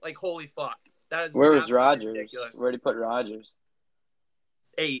 like holy fuck, that is. Where was Rodgers? Ridiculous. Where did he put Rodgers?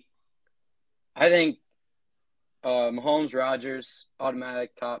 8. I think Mahomes, Rodgers,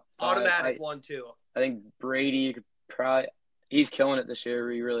 automatic top 5. Automatic 1, 2. I think Brady could probably. He's killing it this year.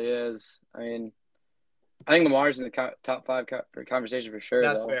 He really is. I mean, I think Lamar's in the top 5 conversation for sure.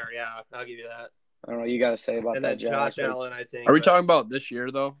 That's though. fair. Yeah, I'll give you that. I don't know. You got to say about and that, then Josh Allen, I think. Are we talking about this year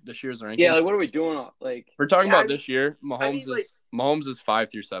though? This year's rankings? Yeah, like what are we doing? Like we're talking about this year. Mahomes Mahomes is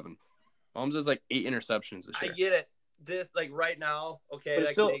 5 through 7. Mahomes is like 8 interceptions this year. I get it. This like right now, okay, but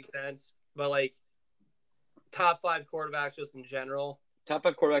that can make sense. But like top 5 quarterbacks just in general. Top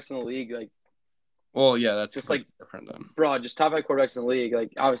 5 quarterbacks in the league, like. Well, yeah, that's just like different then. Bro, just top 5 quarterbacks in the league.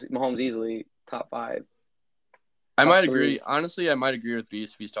 Like obviously Mahomes easily top 5. I might agree. Honestly, I might agree with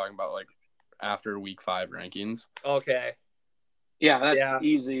Beast if he's talking about like after week 5 rankings. Okay. Yeah, that's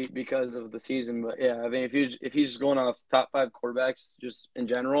easy because of the season. But yeah, I mean, if he's just going off top 5 quarterbacks just in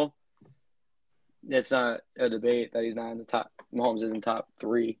general, it's not a debate that he's not in the top. Mahomes is in top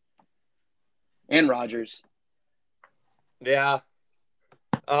 3, and Rodgers. Yeah.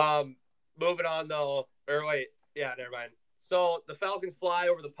 Moving on though, or wait, yeah, never mind. So the Falcons fly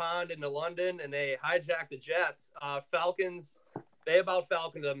over the pond into London and they hijack the Jets. Falcons, they about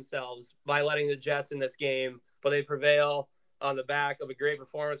Falconed themselves by letting the Jets in this game, but they prevail on the back of a great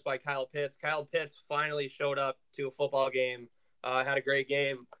performance by Kyle Pitts. Kyle Pitts finally showed up to a football game, had a great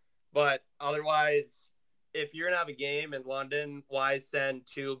game. But otherwise, if you're going to have a game in London, why send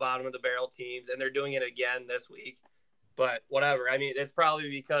 2 bottom-of-the-barrel teams? And they're doing it again this week. But whatever. I mean, it's probably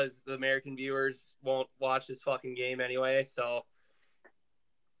because the American viewers won't watch this fucking game anyway, so.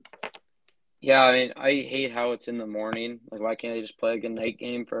 Yeah, I mean, I hate how it's in the morning. Like, why can't they just play like a night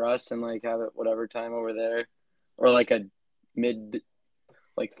game for us and, like, have it whatever time over there? Or, like, a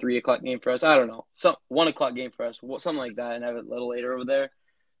 3 o'clock game for us. I don't know. 1 o'clock game for us. Something like that and have it a little later over there.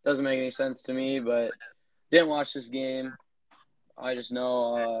 Doesn't make any sense to me, but didn't watch this game. I just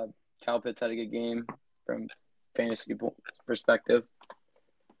know Kyle Pitts had a good game from fantasy perspective.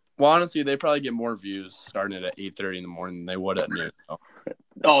 Well, honestly, they probably get more views starting at 8:30 in the morning than they would at noon. So.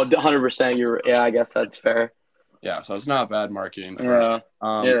 Oh, 100%. I guess that's fair. Yeah, so it's not bad marketing.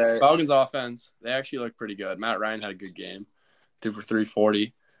 Falcons offense, they actually look pretty good. Matt Ryan had a good game, 2 for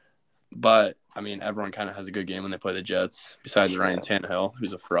 340. But, I mean, everyone kind of has a good game when they play the Jets, besides Ryan Tannehill,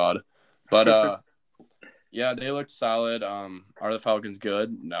 who's a fraud. But, yeah, they looked solid. Are the Falcons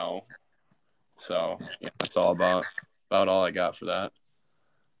good? No. So, yeah, that's all about all I got for that.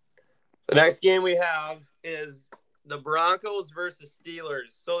 The next game we have is the Broncos versus Steelers.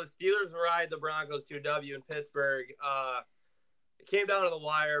 So the Steelers ride the Broncos to a W in Pittsburgh. It came down to the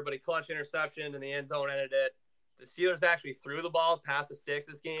wire, but a clutch interception in the end zone ended it. The Steelers actually threw the ball past the sticks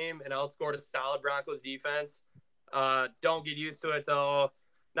this game and outscored a solid Broncos defense. Don't get used to it, though.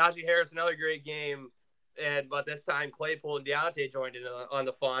 Najee Harris, another great game. But this time Claypool and Deontay joined in on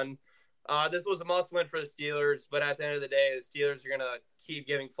the fun. This was a must-win for the Steelers, but at the end of the day, the Steelers are going to keep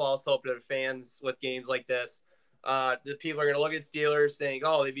giving false hope to their fans with games like this. The people are going to look at Steelers saying,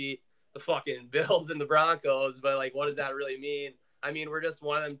 oh, they beat the fucking Bills and the Broncos, but, like, what does that really mean? I mean, we're just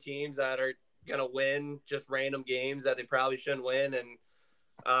one of them teams that are going to win just random games that they probably shouldn't win, and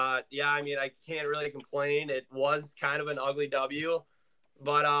yeah, I mean, I can't really complain. It was kind of an ugly W,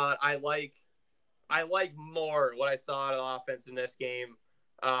 but I like more what I saw out of offense in this game.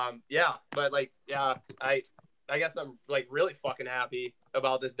 Yeah, but like, yeah, I guess I'm like really fucking happy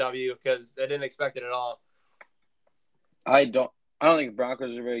about this W because I didn't expect it at all. I don't think the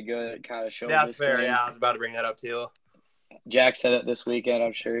Broncos are very good. It kind of showed That's this fair. game. Yeah, I was about to bring that up too. Jack said it this weekend.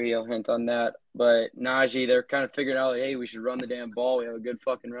 I'm sure he'll hint on that. But Najee, they're kind of figuring out, like, hey, we should run the damn ball. We have a good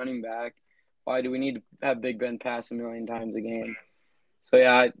fucking running back. Why do we need to have Big Ben pass a million times a game? So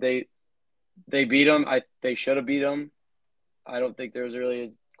yeah, they beat them. They should have beat them. I don't think there was really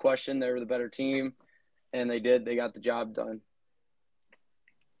a question. They were the better team, and they did. They got the job done.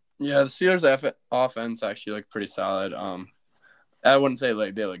 Yeah, the Steelers' offense actually looked pretty solid. I wouldn't say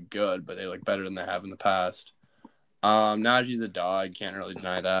like they look good, but they look better than they have in the past. Najee's a dog, can't really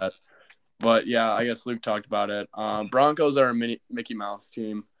deny that. But yeah, I guess Luke talked about it. Broncos are a Mickey Mouse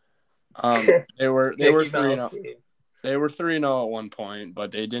team. They were 3-0. They were 3-0 at one point,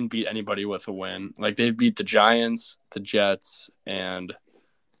 but they didn't beat anybody with a win. Like they've beat the Giants, the Jets, and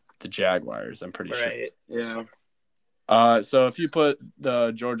the Jaguars. I'm pretty sure. Yeah. So if you put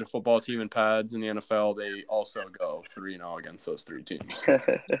the Georgia football team in pads in the NFL, they also go 3-0 against those three teams.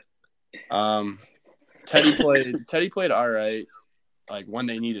 Teddy played all right, like when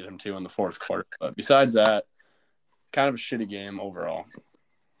they needed him to in the fourth quarter. But besides that, kind of a shitty game overall.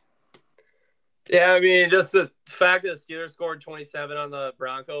 Yeah, I mean, just the fact that the Steelers scored 27 on the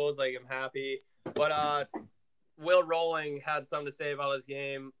Broncos, like, I'm happy. But Will Rolling had something to say about this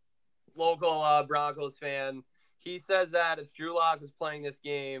game. Local Broncos fan. He says that if Drew Lock was playing this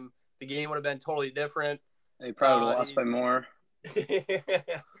game, the game would have been totally different. They probably would have lost by more.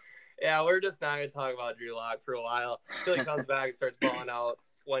 Yeah, we're just not going to talk about Drew Lock for a while until he comes back and starts balling out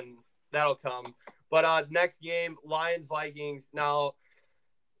when that'll come. But next game, Lions-Vikings. Now,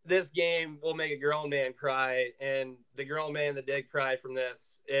 this game will make a grown man cry, and the grown man that did cry from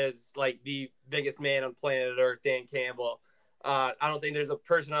this is, like, the biggest man on planet Earth, Dan Campbell. I don't think there's a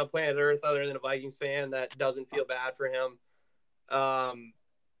person on planet Earth other than a Vikings fan that doesn't feel bad for him.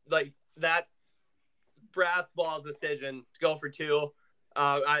 Like, that brass balls decision to go for two.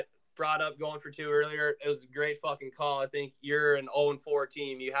 I brought up going for two earlier. It was a great fucking call. I think you're an 0-4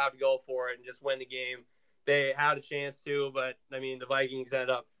 team. You have to go for it and just win the game. They had a chance to, but, I mean, the Vikings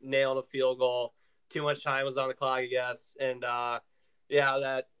ended up nailing a field goal. Too much time was on the clock, I guess. And, yeah,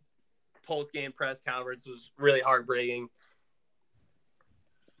 that post-game press conference was really heartbreaking.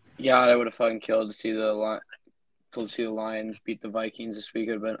 Yeah, I would have fucking killed to see the Lions beat the Vikings this week.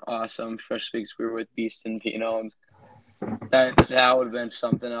 It would have been awesome, especially because we were with Beast and Pino. That would have been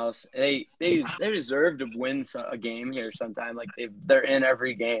something else. They deserve to win a game here sometime. Like they're in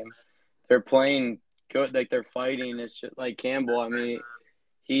every game. They're playing good. Like they're fighting. It's just like Campbell. I mean,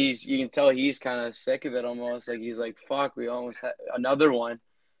 you can tell he's kind of sick of it almost. Like he's like, fuck, we almost had another one.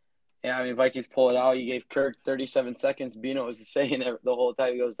 Yeah, I mean, Vikings pull it out. You gave Kirk 37 seconds. Bino was saying it the whole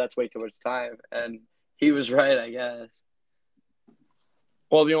time. He goes, that's way too much time. And he was right, I guess.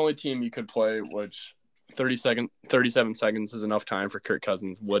 Well, the only team you could play, which 37 seconds is enough time for Kirk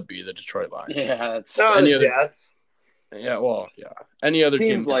Cousins, would be the Detroit Lions. Yeah, that's the Jets. Yeah, well, yeah. Any other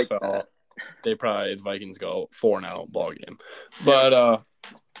teams team like that. The Vikings go 4-0 ball game. But,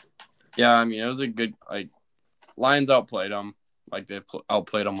 yeah, I mean, it was a good, like, Lions outplayed them. Like, they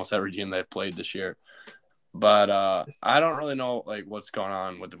outplayed almost every team they've played this year. But I don't really know, like, what's going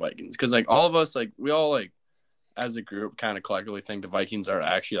on with the Vikings. Because, like, all of us, like, we all, like, as a group kind of collectively think the Vikings are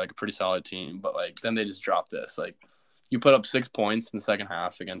actually, like, a pretty solid team. But, like, then they just drop this. Like, you put up 6 points in the second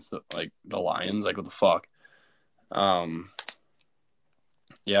half against, the Lions. Like, what the fuck?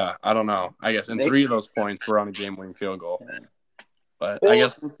 Yeah, I don't know. I guess. And 3 of those points were on a game-winning field goal. But I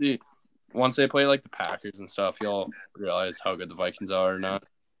guess we'll see. Once they play like the Packers and stuff, you'll realize how good the Vikings are or not.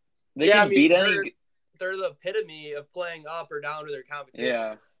 They can beat any. They're the epitome of playing up or down to their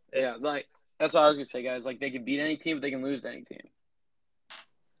competition. Yeah. Like that's what I was gonna say, guys. Like they can beat any team, but they can lose to any team.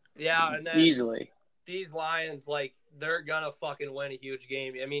 Yeah, and then easily. These Lions, like, they're gonna fucking win a huge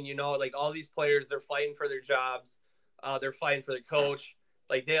game. I mean, like all these players, they're fighting for their jobs. They're fighting for their coach.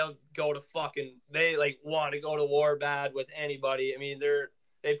 Like they want to go to war bad with anybody. I mean,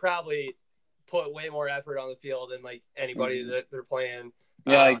 they probably put way more effort on the field than like anybody that they're playing.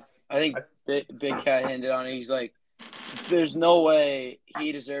 Yeah, I think Big Cat hinted on it. He's like, there's no way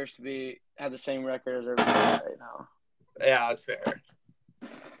he deserves to have the same record as everybody right now. Yeah, that's fair.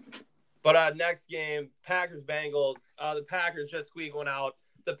 But next game, Packers-Bengals. The Packers just squeak one out.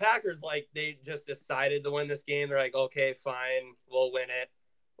 The Packers, they just decided to win this game. They're like, okay, fine, we'll win it.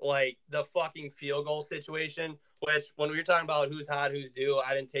 Like, the fucking field goal situation, which when we were talking about who's hot, who's due,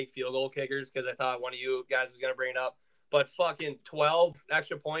 I didn't take field goal kickers because I thought one of you guys was going to bring it up. But fucking 12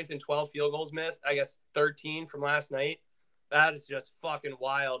 extra points and 12 field goals missed. I guess 13 from last night. That is just fucking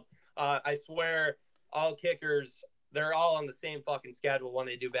wild. I swear all kickers, they're all on the same fucking schedule when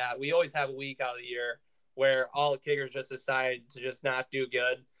they do bad. We always have a week out of the year where all the kickers just decide to just not do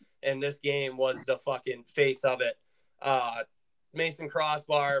good. And this game was the fucking face of it. Mason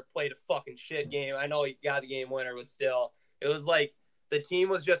Crossbar played a fucking shit game. I know he got the game winner, but still, it was like the team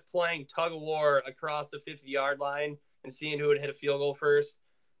was just playing tug of war across the 50-yard line and seeing who would hit a field goal first.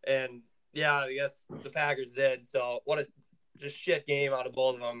 And yeah, I guess the Packers did. So what a just shit game out of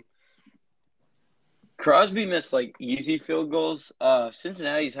both of them. Crosby missed easy field goals.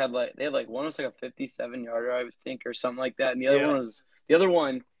 Cincinnati's had one was a 57-yarder, I would think, or something like that, and the other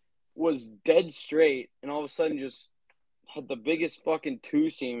one was dead straight, and all of a sudden just had the biggest fucking two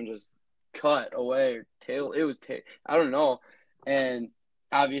seam just cut away or tail. It was I don't know, and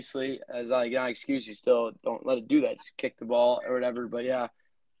obviously as an excuse, you still don't let it do that. Just kick the ball or whatever. But yeah,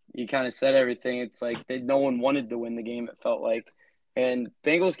 you kind of said everything. It's like no one wanted to win the game. It felt like. And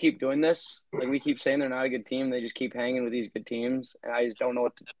Bengals keep doing this. We keep saying they're not a good team. They just keep hanging with these good teams. And I just don't know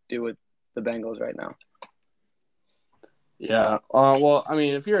what to do with the Bengals right now. Yeah. Well, I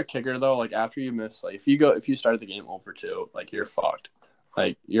mean, if you're a kicker though, after you miss, if you start the game 0-2, you're fucked.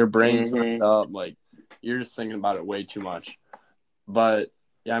 Your brain's messed up. You're just thinking about it way too much. But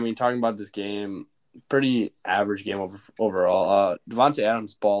yeah, I mean, talking about this game, pretty average game overall. Devontae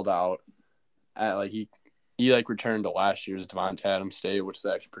Adams balled out. He returned to last year's Devontae Adams state, which is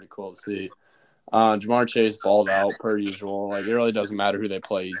actually pretty cool to see. Jamar Chase balled out per usual. It really doesn't matter who they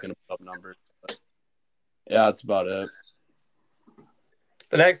play; he's going to put up numbers. But yeah, that's about it.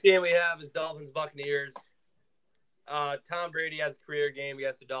 The next game we have is Dolphins Buccaneers. Tom Brady has a career game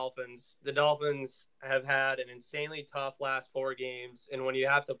against the Dolphins. The Dolphins have had an insanely tough last 4 games, and when you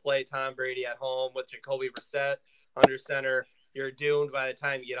have to play Tom Brady at home with Jacoby Brissett under center, you're doomed by the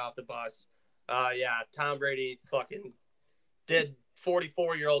time you get off the bus. Yeah, Tom Brady fucking did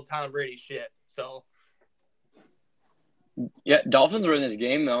 44-year-old Tom Brady shit. So, yeah, Dolphins were in this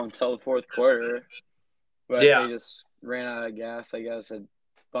game though until the fourth quarter, but they just ran out of gas. I guess and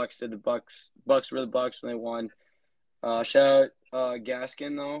Bucks did the Bucks. Bucks were the Bucks when they won. Shout out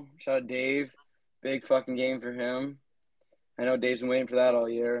Gaskin though. Shout out Dave. Big fucking game for him. I know Dave's been waiting for that all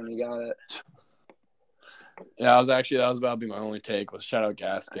year, and he got it. Yeah, that was about to be my only take was shout out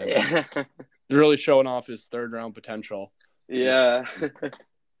Gaskin. Yeah. He's really showing off his 3rd-round potential. Yeah.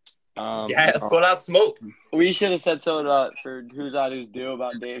 Let's put out smoke. We should have said so for who's out, who's due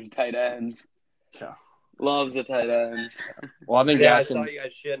about Dave's tight ends. Yeah. Loves the tight ends. Well, I think I saw you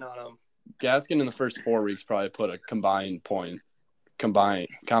guys shitting on him. Gaskin in the first 4 weeks probably put a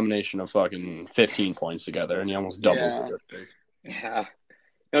combination of fucking 15 points together, and he almost doubles it. Yeah.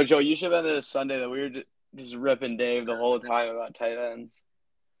 No, Joe, you should have been this Sunday that we were just ripping Dave the whole time about tight ends.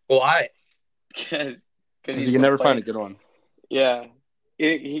 Why? Because he can never find a good one. Yeah.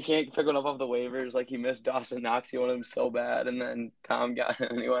 He can't pick one up off the waivers. He missed Dawson Knox. He wanted him so bad, and then Tom got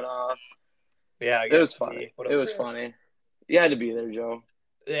him, and he went off. Yeah, it was funny. It was funny. You had to be there, Joe.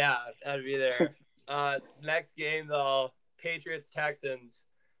 Yeah, I had to be there. Next game, though, Patriots-Texans.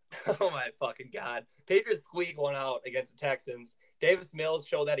 Oh, my fucking God. Patriots squeak one out against the Texans. Davis Mills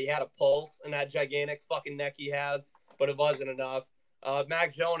showed that he had a pulse in that gigantic fucking neck he has, but it wasn't enough.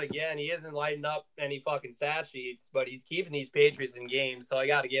 Mac Jones, again, he isn't lighting up any fucking stat sheets, but he's keeping these Patriots in games, so I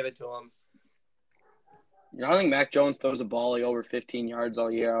got to give it to him. I don't think Mac Jones throws a ball over 15 yards all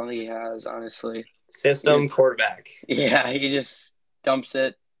year. I don't think he has, honestly. System quarterback. Yeah, he just dumps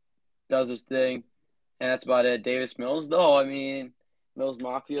it, does his thing, and that's about it. Davis Mills, though, I mean, Mills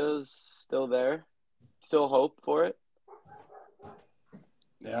Mafia's still there. Still hope for it.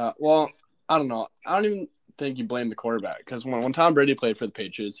 Yeah, well, I don't know. I don't even think you blame the quarterback because when Tom Brady played for the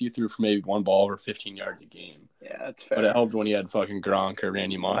Patriots, he threw for maybe one ball over 15 yards a game. Yeah, that's fair. But it helped when he had fucking Gronk or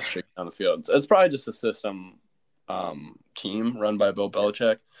Randy Moss on the field. So it's probably just a system team run by Bill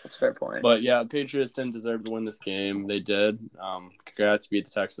Belichick. That's a fair point. But yeah, Patriots didn't deserve to win this game. They did. Congrats, beat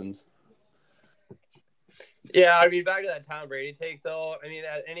the Texans. Yeah, I mean, back to that Tom Brady take, though. I mean,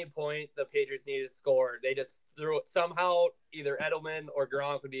 at any point, the Patriots needed to score. They just threw it. Somehow, either Edelman or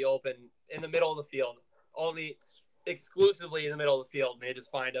Gronk would be open in the middle of the field. Only exclusively in the middle of the field, and they just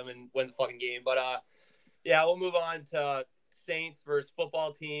find them and win the fucking game. But Yeah, we'll move on to Saints versus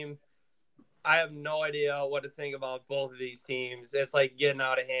football team. I have no idea what to think about both of these teams. It's like getting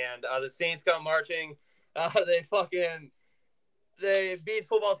out of hand. The Saints come marching. They beat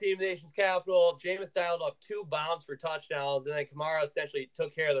football team nation's capital. Jameis dialed up 2 bombs for touchdowns, and then Kamara essentially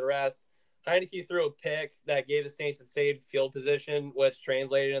took care of the rest. Heineke threw a pick that gave the Saints insane field position, which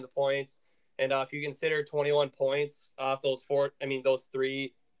translated into points. And if you consider 21 points off those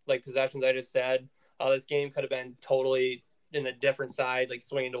 3 like possessions I just said, this game could have been totally in the different side, like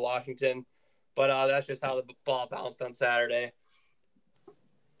swinging to Washington. But that's just how the ball bounced on Saturday.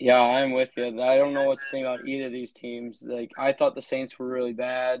 Yeah, I'm with you. I don't know what to think about either of these teams. Like, I thought the Saints were really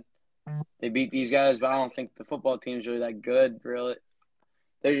bad. They beat these guys, but I don't think the football team's really that good, really.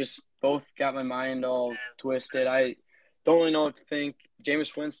 They just both got my mind all twisted. I don't really know what to think.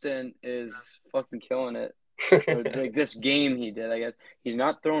 Jameis Winston is fucking killing it. Or, like, this game he did, I guess. He's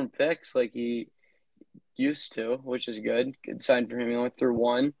not throwing picks like he used to, which is good. Good sign for him. He only threw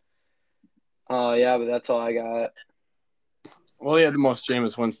 1. Yeah, but that's all I got. Well, he had the most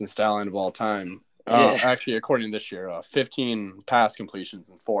Jameis Winston stat line of all time. Yeah. Actually, according to this year, 15 pass completions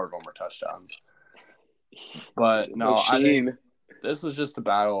and 4 of them were touchdowns. But no, I think this was just a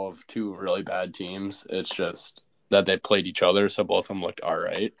battle of 2 really bad teams. It's just that they played each other, so both of them looked all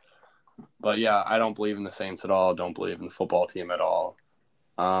right. But yeah, I don't believe in the Saints at all. Don't believe in the football team at all.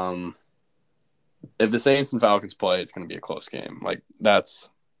 If the Saints and Falcons play, it's going to be a close game. Like that's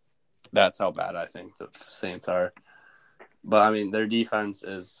how bad I think the Saints are. But I mean, their defense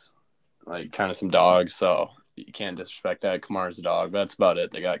is like kind of some dogs, so you can't disrespect that. Kamara's a dog, but that's about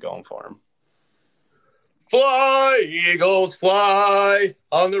it they got going for him. Fly, Eagles, fly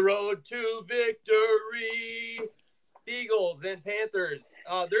on the road to victory. Eagles and Panthers,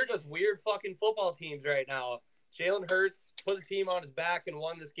 they're just weird fucking football teams right now. Jalen Hurts put the team on his back and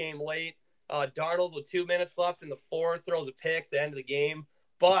won this game late. Darnold, with 2 minutes left in the 4th, throws a pick at the end of the game.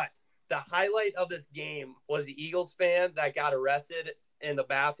 But the highlight of this game was the Eagles fan that got arrested in the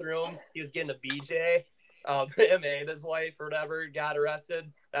bathroom. He was getting a BJ. Him and his wife or whatever got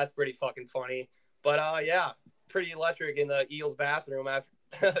arrested. That's pretty fucking funny. But, yeah, pretty electric in the Eagles bathroom after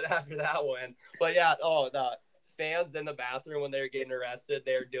that win. But, yeah, the fans in the bathroom when they were getting arrested,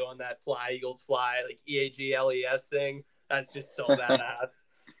 they're doing that fly, Eagles, fly, like EAGLES thing. That's just so badass.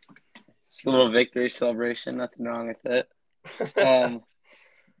 Just a little victory celebration. Nothing wrong with it.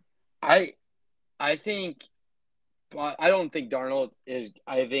 I think I don't think Darnold is.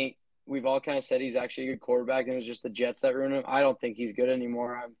 I think we've all kind of said he's actually a good quarterback, and it was just the Jets that ruined him. I don't think he's good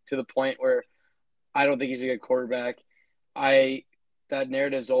anymore. I'm to the point where I don't think he's a good quarterback. That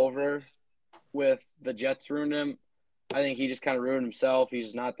narrative's over with the Jets ruined him. I think he just kind of ruined himself.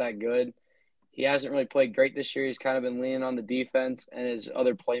 He's not that good. He hasn't really played great this year. He's kind of been leaning on the defense and his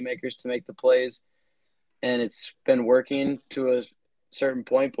other playmakers to make the plays, and it's been working to a certain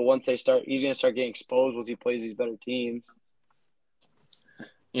point. But once he's going to start getting exposed once he plays these better teams.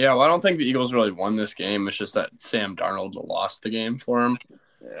 Yeah, well, I don't think the Eagles really won this game. It's just that Sam Darnold lost the game for him.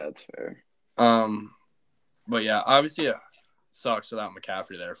 Yeah, that's fair. But yeah, obviously it sucks without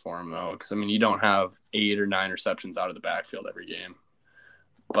McCaffrey there for him though, because I mean you don't have 8 or 9 receptions out of the backfield every game.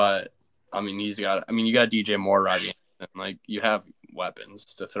 But I mean you got DJ Moore, Robbie Anderson, like you have weapons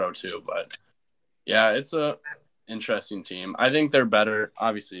to throw to. But yeah, it's a interesting team. I think they're better.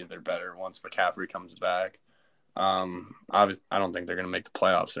 Obviously, they're better once McCaffrey comes back. I don't think they're going to make the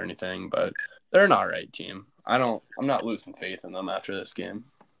playoffs or anything, but they're an all right team. I'm not losing faith in them after this game.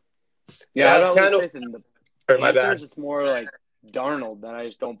 Yeah, I don't lose faith in the Panthers. It's more like Darnold that I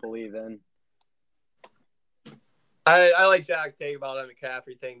just don't believe in. I like Jack's take about that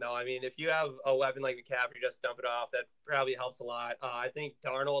McCaffrey thing, though. I mean, if you have a weapon like McCaffrey, just dump it off. That probably helps a lot. I think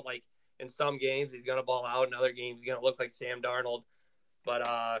Darnold, like, in some games, he's going to ball out. In other games, he's going to look like Sam Darnold.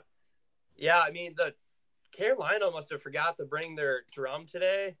 But, yeah, I mean, the Carolina must have forgot to bring their drum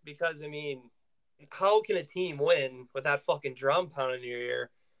today because, I mean, how can a team win with that fucking drum pounding in your ear?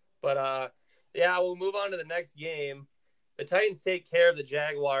 But, yeah, we'll move on to the next game. The Titans take care of the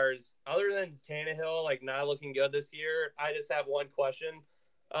Jaguars. Other than Tannehill, like, not looking good this year, I just have one question.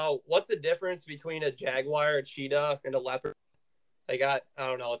 What's the difference between a Jaguar, a cheetah, and a leopard? Like, I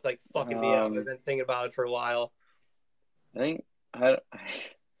don't know. It's like fucking me up. I've been thinking about it for a while. I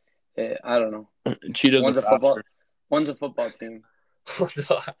don't know. Cheetah's one's a football team.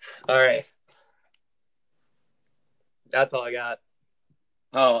 All right. That's all I got.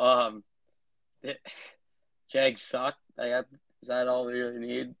 Jags suck. Is that all we really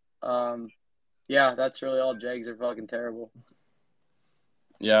need? Yeah, that's really all. Jags are fucking terrible.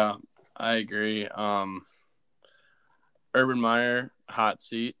 Yeah, I agree. Urban Meyer, hot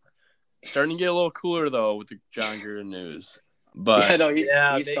seat. Starting to get a little cooler though with the John Gruden news. But he's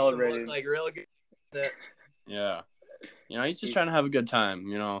makes him celebrating. look like real good. Yeah. He's just trying to have a good time,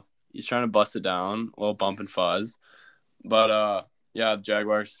 He's trying to bust it down, a little bump and fuzz. But the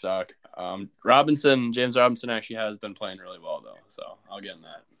Jaguars suck. James Robinson actually has been playing really well though, so I'll get in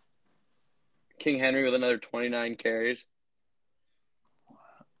that. King Henry with another 29 carries.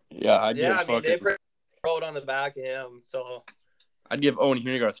 Yeah, they rode on the back of him, so I'd give Owen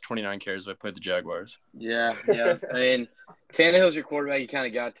Hunigarth 29 carries if I played the Jaguars. Yeah. I mean, Tannehill's your quarterback. You kind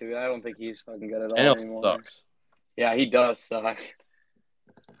of got to. I don't think he's fucking good at all anymore. Sucks. Yeah, he does suck.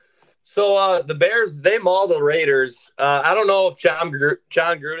 So the Bears, they mauled the Raiders. I don't know if John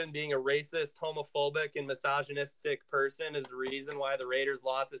Gruden being a racist, homophobic, and misogynistic person is the reason why the Raiders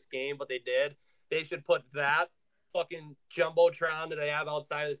lost this game, but they did. They should put that fucking jumbotron that they have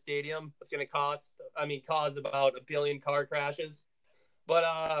outside of the stadium. It's going to cause about 1 billion car crashes. But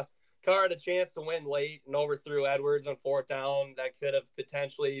Carr had a chance to win late and overthrew Edwards on 4th down. That could have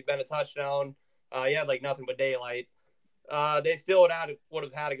potentially been a touchdown. He had nothing but daylight. They still would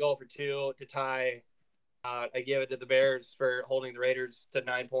have had to go for 2 to tie. I give it to the Bears for holding the Raiders to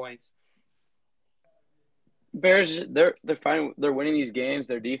 9 points. Bears, they're fine. They're winning these games.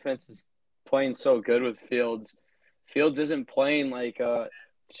 Their defense is playing so good with Fields. Fields isn't playing like a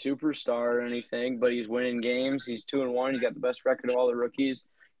superstar or anything, but he's winning games. He's 2-1. He's got the best record of all the rookies.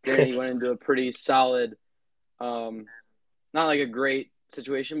 Granted, he went into a pretty solid, not like a great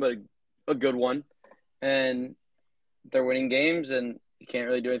situation, but a good one. And they're winning games, and you can't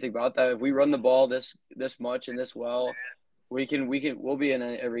really do anything about that. If we run the ball this much and this well, we'll be in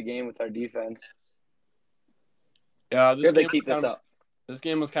every game with our defense. Yeah, they keep this up. This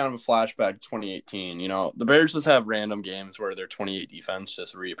game was kind of a flashback to 2018. The Bears just have random games where their 28 defense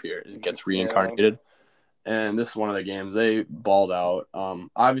just gets reincarnated. Yeah. And this is one of the games they balled out.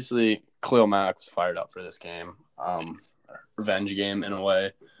 Obviously, Khalil Mack was fired up for this game. Revenge game in a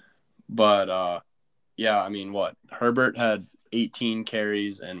way. But, Herbert had 18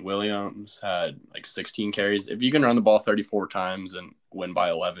 carries and Williams had 16 carries. If you can run the ball 34 times and win by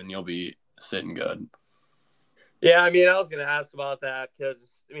 11, you'll be sitting good. Yeah, I was going to ask about that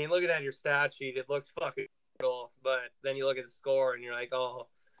because, looking at your stat sheet, it looks fucking cool, but then you look at the score and you're like, oh,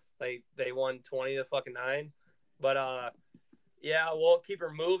 they won 20-9. But, we'll keep her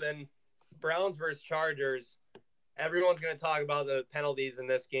moving. Browns versus Chargers. Everyone's going to talk about the penalties in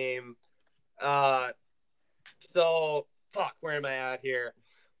this game. Where am I at here?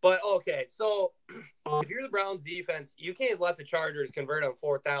 But, okay, so if you're the Browns defense, you can't let the Chargers convert on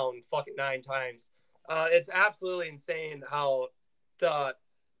 4th down 9 times. It's absolutely insane how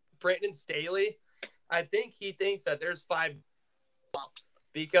Brenton Staley, I think he thinks that there's 5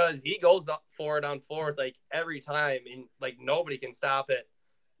 because he goes up for it on 4th every time and nobody can stop it.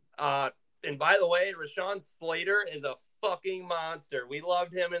 And by the way, Rashawn Slater is a fucking monster. We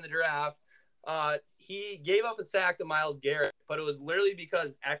loved him in the draft. He gave up a sack to Myles Garrett, but it was literally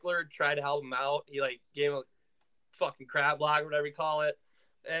because Eckler tried to help him out. He gave him a fucking crab block, whatever you call it.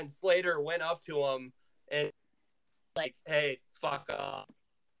 And Slater went up to him and hey, fuck off.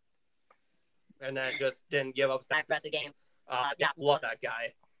 And then just didn't give up sack the rest of the game. Love that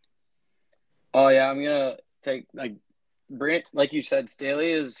guy. Oh yeah, I'm gonna take Brent, like you said,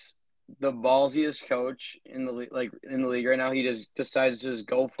 Staley is the ballsiest coach in the league right now. He just decides to just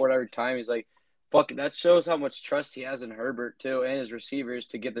go for it every time. He's like, fuck it. That shows how much trust he has in Herbert too and his receivers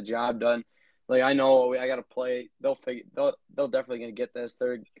to get the job done. I know I gotta play. They'll definitely gonna get this.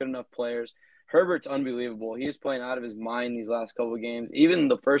 They're good enough players. Herbert's unbelievable. He is playing out of his mind these last couple of games. Even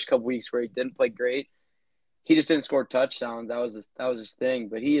the first couple weeks where he didn't play great, he just didn't score touchdowns. That was his thing.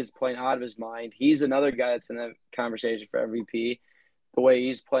 But he is playing out of his mind. He's another guy that's in the conversation for MVP. The way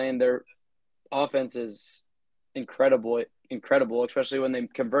he's playing, their offense is incredible, especially when they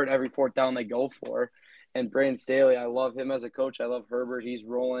convert every 4th down they go for. And Brandon Staley, I love him as a coach. I love Herbert. He's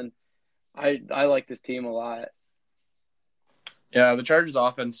rolling. I like this team a lot. Yeah, the Chargers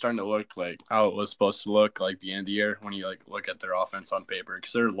offense starting to look like how it was supposed to look the end of the year when you look at their offense on paper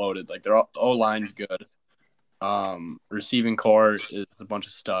because they're loaded. Their O-line's good. Receiving core is a bunch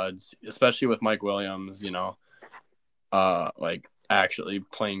of studs, especially with Mike Williams, actually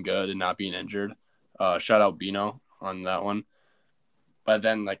playing good and not being injured. Shout out Bino on that one. But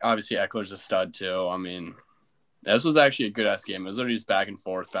then obviously Eckler's a stud too. This was actually a good ass game. It was literally just back and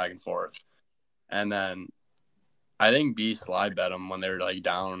forth. And then I think Beast live bet them when they were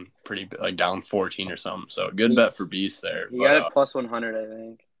down down 14 or something. So good bet for Beast there. You got it plus 100, I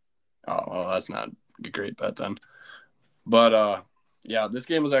think. Oh, well, that's not a great bet then. But this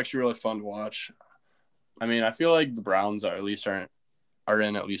game was actually really fun to watch. I feel like the Browns aren't are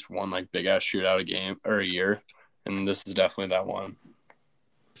in at least one like big ass shootout a game or a year, and this is definitely that one.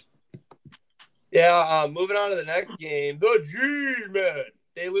 Yeah, moving on to the next game, the G-Men.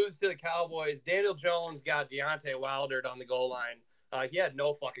 They lose to the Cowboys. Daniel Jones got Deontay Wilder on the goal line. He had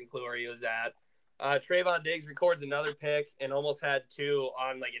no fucking clue where he was at. Trayvon Diggs records another pick and almost had two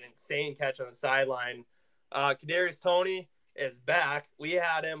on like an insane catch on the sideline. Kadarius Toney is back. We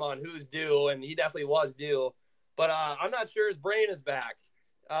had him on Who's Due, and he definitely was due. But I'm not sure his brain is back.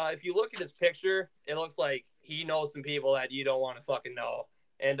 If you look at his picture, it looks like he knows some people that you don't want to fucking know.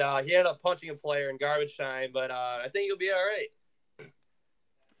 And he ended up punching a player in garbage time, but I think he'll be all right.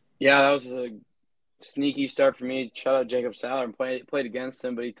 Yeah, that was a sneaky start for me. Shout out Jacob Sauer and played against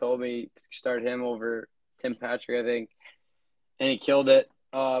him, but he told me to start him over Tim Patrick, I think, and he killed it.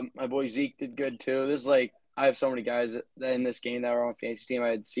 My boy Zeke did good too. This is like I have so many guys that in this game that were on fantasy team. I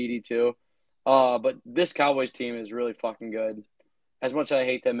had CD too, but this Cowboys team is really fucking good. As much as I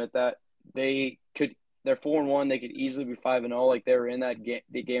hate to admit that, they're 4-1. They could easily be 5-0, like they were in that game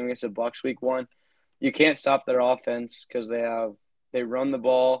against the Bucs week 1. You can't stop their offense because they run the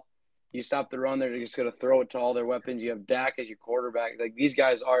ball. You stop the run, they're just going to throw it to all their weapons. You have Dak as your quarterback. Like, these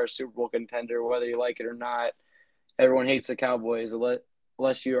guys are a Super Bowl contender, whether you like it or not. Everyone hates the Cowboys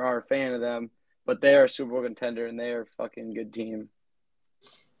unless you are a fan of them. But they are a Super Bowl contender, and they are a fucking good team.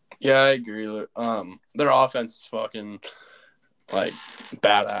 Yeah, I agree. Their offense is fucking, like,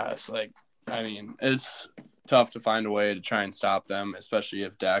 badass. Like, I mean, it's tough to find a way to try and stop them, especially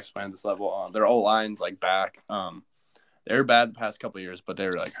if Dak's playing this level. Their O-line's, like, back. They were bad the past couple of years, but they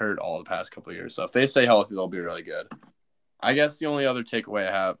were like hurt all the past couple of years. So if they stay healthy, they'll be really good. I guess the only other takeaway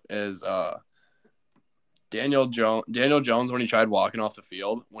I have is Daniel Jones when he tried walking off the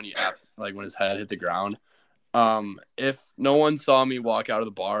field when his head hit the ground. If no one saw me walk out of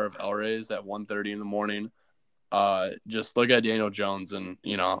the bar of El Rey's at 1:30 in the morning, just look at Daniel Jones and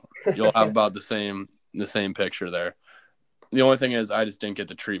you'll have about the same picture there. The only thing is, I just didn't get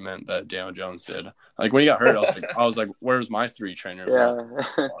the treatment that Daniel Jones did. Like when he got hurt, I was like, "Where's my 3 trainers?"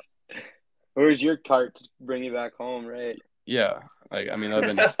 Yeah. Where's your cart to bring you back home, right? Yeah, like I mean,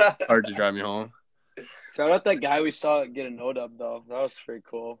 that'd been hard to drive me home. Shout out that guy we saw get a no dub though. That was pretty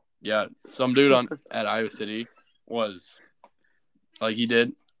cool. Yeah, some dude at Iowa City was like he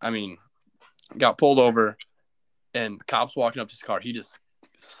did. I mean, got pulled over, and the cops walking up to his car. He just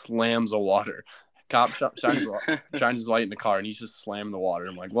slams the water. Cop shines his light in the car, and he's just slamming the water.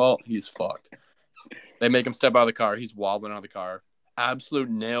 I'm like, well, he's fucked. They make him step out of the car. He's wobbling out of the car. Absolute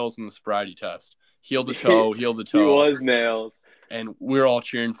nails in the sobriety test. Heel to toe. He was nails. And we were all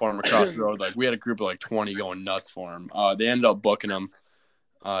cheering for him across the road. Like we had a group of like 20 going nuts for him. They ended up booking him,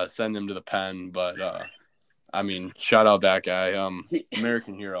 sending him to the pen. But I mean, shout out that guy,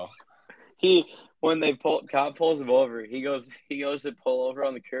 American hero. When cop pulls him over, he goes to pull over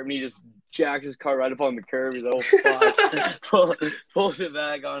on the curb, and he just jacks his car right up on the curb. He's like, oh, fuck. Pulls it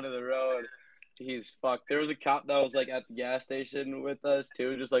back onto the road. He's fucked. There was a cop that was, like, at the gas station with us,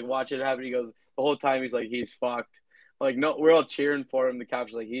 too, just, like, watching it happen. He goes, the whole time, he's like, he's fucked. Like, no, we're all cheering for him. The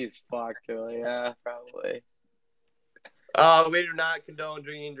cop's like, he's fucked. We're like, yeah, probably. We do not condone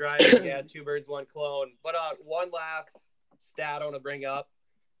drinking and driving. Yeah, 2 birds, 1 clone. But one last stat I want to bring up.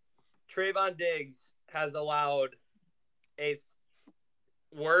 Trayvon Diggs has allowed a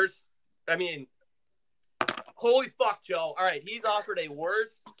worse – I mean, holy fuck, Joe. All right, he's offered a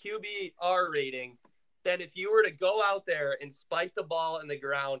worse QBR rating than if you were to go out there and spike the ball in the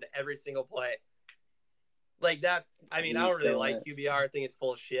ground every single play. Like that – I mean, I don't really like QBR. I think it's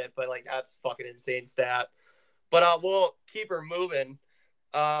full of shit, but, like, that's fucking insane stat. But we'll keep her moving.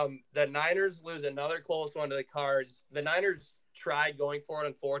 The Niners lose another close one to the Cards. The Niners – tried going for it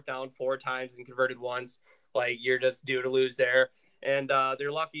on 4th down 4 times and converted once. Like, you're just due to lose there. And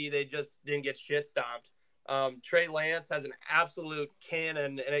they're lucky they just didn't get shit stomped. Trey Lance has an absolute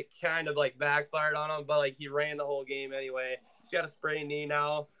cannon, and it kind of, like, backfired on him, but, like, he ran the whole game anyway. He's got a sprained knee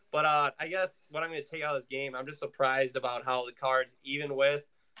now. But I guess what I'm going to take out of this game, I'm just surprised about how the Cards, even with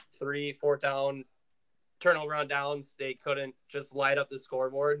 3 4th down turnover on downs, they couldn't just light up the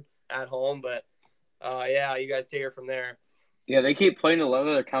scoreboard at home. But, yeah, you guys take it from there. Yeah, they keep playing a lot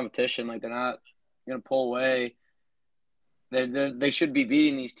of their competition. Like, they're not going to pull away. They should be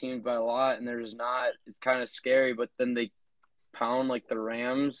beating these teams by a lot, and they're just not. It's kind of scary, but then they pound, like, the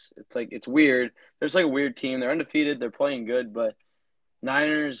Rams. It's, like, it's weird. There's, like, a weird team. They're undefeated. They're playing good, but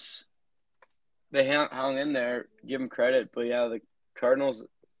Niners, they hung in there. Give them credit. But, yeah, the Cardinals,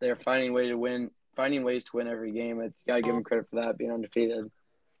 they're finding ways to win every game. You got to give them credit for that, being undefeated.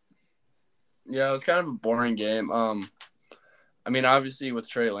 Yeah, it was kind of a boring game. I mean, obviously with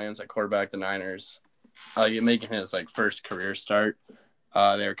Trey Lance at quarterback, the Niners, making his like first career start,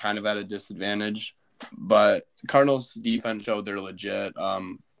 They were kind of at a disadvantage. But Cardinals defense showed they're legit.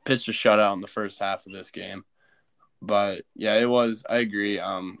 Pitched a shutout in the first half of this game. But, yeah, it was – I agree.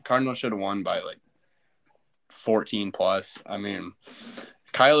 Cardinals should have won by, like, 14 plus. I mean,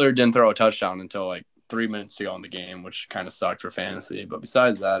 Kyler didn't throw a touchdown until, like, 3 minutes to go in the game, which kind of sucked for fantasy. But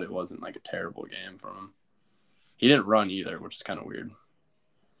besides that, it wasn't, like, a terrible game from him. He didn't run either, which is kind of weird.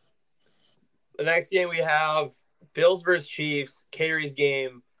 The next game we have Bills versus Chiefs, Carey's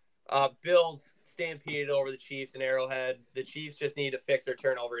game. Bills stampeded over the Chiefs in Arrowhead. The Chiefs just need to fix their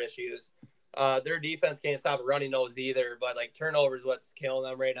turnover issues. Their defense can't stop running those either, but like turnover is what's killing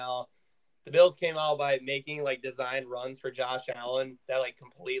them right now. The Bills came out by making like designed runs for Josh Allen that like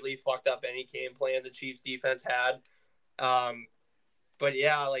completely fucked up any game plan the Chiefs defense had. But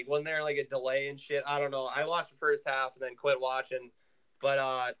yeah, like when there like a delay and shit, I don't know. I watched the first half and then quit watching.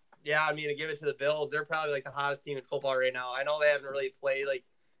 But yeah, I mean, to give it to the Bills, they're probably like the hottest team in football right now. I know they haven't really played like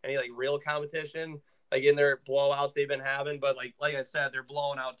any like real competition like in their blowouts they've been having, but like I said, they're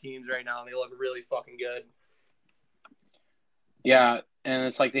blowing out teams right now and they look really fucking good. Yeah, and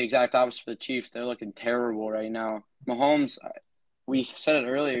it's like the exact opposite for the Chiefs. They're looking terrible right now. Mahomes, we said it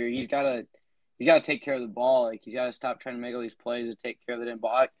earlier, he's got to take care of the ball. Like he's got to stop trying to make all these plays to take care of the damn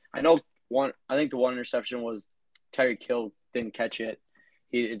ball. I think the one interception was Tyreek Hill didn't catch it.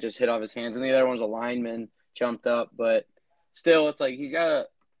 It just hit off his hands, and the other one was a lineman jumped up. But still, it's like he's got to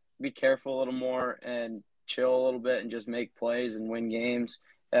be careful a little more and chill a little bit and just make plays and win games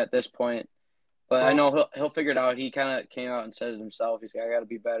at this point. But I know he'll figure it out. He kind of came out and said it himself. He's like, I got to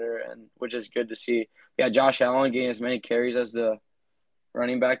be better, and which is good to see. Yeah, Josh Allen getting as many carries as the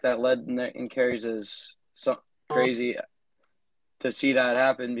running back that led in carries is so crazy to see that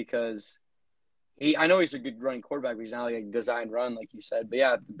happen because I know he's a good running quarterback, but he's not like a designed run like you said. But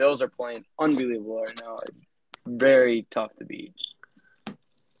yeah, the Bills are playing unbelievable right now. Very tough to beat.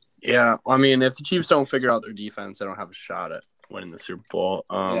 Yeah, I mean, if the Chiefs don't figure out their defense, they don't have a shot at winning the Super Bowl.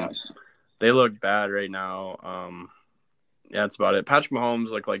 They look bad right now. Yeah, that's about it. Patrick Mahomes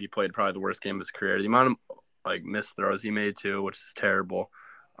looked like he played probably the worst game of his career. The amount of like missed throws he made too, which is terrible.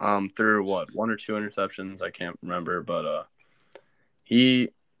 Threw one or two interceptions, I can't remember, but he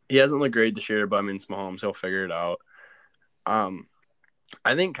hasn't looked great this year. But I mean, it's Mahomes; he'll figure it out.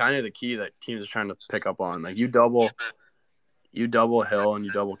 I think kind of the key that teams are trying to pick up on, like you double Hill and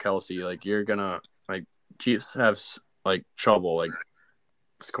you double Kelsey, like you're gonna like Chiefs have like trouble like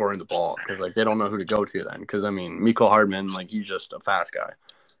scoring the ball because like they don't know who to go to then. Because I mean, Mecole Hardman, like he's just a fast guy,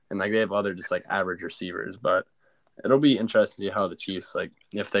 and like they have other just like average receivers. But it'll be interesting to see how the Chiefs like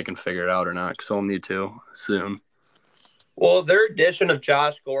if they can figure it out or not. Because they'll need to soon. Well, their addition of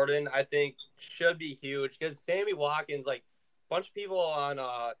Josh Gordon, I think, should be huge because Sammy Watkins, like a bunch of people on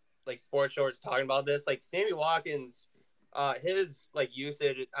like sports shorts talking about this, like Sammy Watkins, his like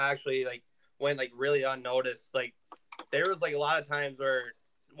usage actually like went like really unnoticed. Like there was like a lot of times where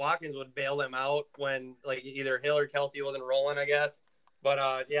Watkins would bail them out when like either Hill or Kelsey wasn't rolling, I guess.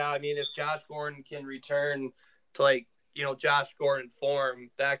 But yeah, I mean, if Josh Gordon can return to like, you know, Josh Gordon form,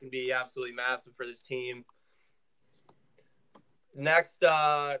 that can be absolutely massive for this team. Next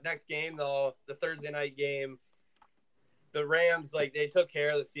game though, the Thursday night game, the Rams, like they took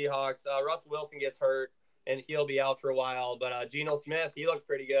care of the Seahawks. Russell Wilson gets hurt and he'll be out for a while, but Geno Smith, he looked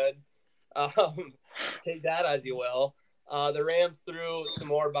pretty good. Take that as you will. The Rams threw some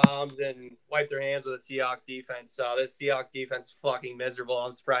more bombs and wiped their hands with the Seahawks defense. This Seahawks defense is fucking miserable.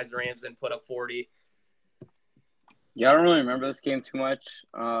 I'm surprised the Rams didn't put up 40. Yeah, I don't really remember this game too much.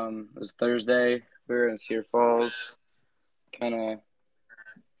 It was Thursday. We were in Cedar Falls. Kind of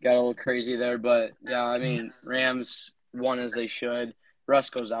got a little crazy there. But, yeah, I mean, Rams won as they should. Russ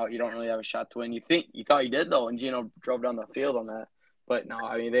goes out. You don't really have a shot to win. You thought you did, though, and Geno drove down the field on that. But, no,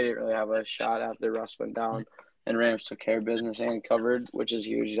 I mean, they didn't really have a shot after Russ went down. And Rams took care of business and covered, which is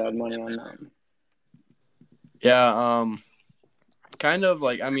huge. You had money on them. Yeah, kind of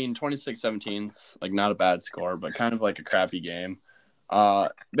like, I mean, 26-17's like not a bad score, but kind of like a crappy game.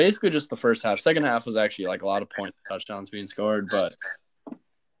 Basically just the first half. Second half was actually like a lot of points, touchdowns being scored. But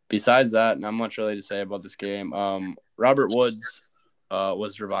besides that, not much really to say about this game. Robert Woods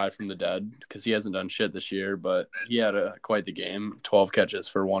was revived from the dead because he hasn't done shit this year, but he had quite the game. 12 catches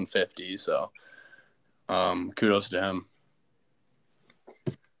for 150, so kudos to him.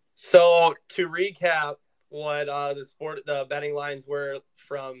 So to recap what the betting lines were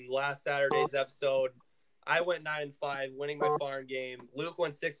from last Saturday's episode, I went 9-5, winning my farm game. Luke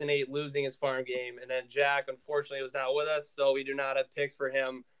went 6-8, losing his farm game, and then Jack unfortunately was not with us, so we do not have picks for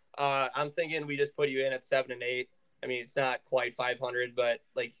him. I'm thinking we just put you in at 7-8. I mean, it's not quite 500, but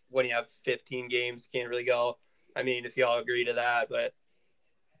like when you have 15 games, can't really go. I mean, if y'all agree to that, but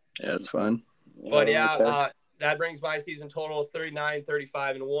Yeah, it's fine. But that brings my season total 39,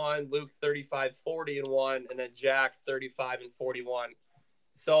 35-1, Luke 35, 40-1, and then Jack 35 and 41.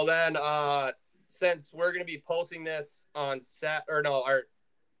 So then, since we're going to be posting this on our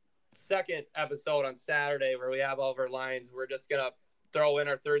second episode on Saturday where we have all of our lines, we're just going to throw in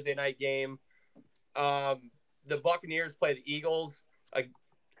our Thursday night game. The Buccaneers play the Eagles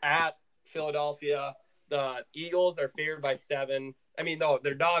at Philadelphia. The Eagles are favored by 7. I mean, no,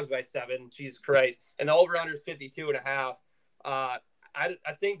 they're dogs by 7. Jesus Christ. And the over-under is 52.5. I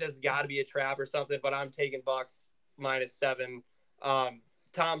think this has got to be a trap or something, but I'm taking Bucks -7.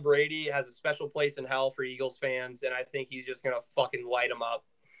 Tom Brady has a special place in hell for Eagles fans, and I think he's just going to fucking light them up.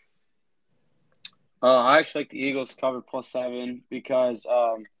 I actually like the Eagles to cover +7 because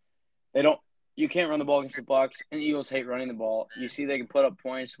you can't run the ball against the Bucks, and Eagles hate running the ball. You see they can put up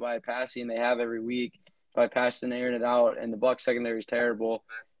points by passing. They have every week by passing and airing it out, and the Bucks secondary is terrible.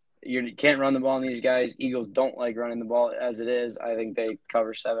 You can't run the ball on these guys. Eagles don't like running the ball as it is. I think they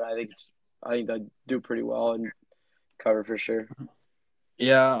cover 7. I think they do pretty well and cover for sure.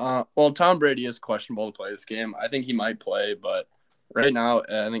 Yeah, well, Tom Brady is questionable to play this game. I think he might play, but right now,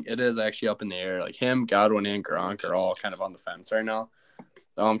 I think it is actually up in the air. Like him, Godwin, and Gronk are all kind of on the fence right now.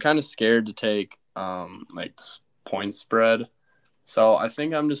 So I'm kind of scared to take this point spread. So I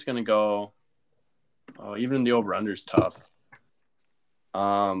think I'm just gonna go. Oh, even the over/under is tough.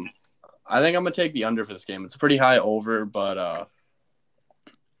 I think I'm gonna take the under for this game. It's a pretty high over, but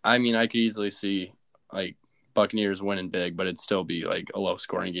I mean, I could easily see like Buccaneers winning big, but it'd still be like a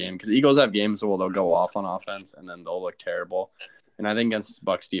low-scoring game because Eagles have games where they'll go off on offense and then they'll look terrible. And I think against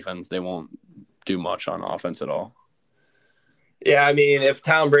Bucs defense, they won't do much on offense at all. Yeah, I mean, if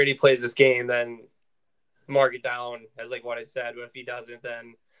Tom Brady plays this game, then mark it down as like what I said. But if he doesn't,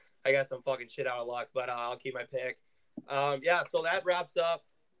 then I guess I'm fucking shit out of luck. But I'll keep my pick. Yeah, so that wraps up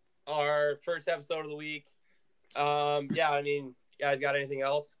our first episode of the week. Yeah, I mean, you guys got anything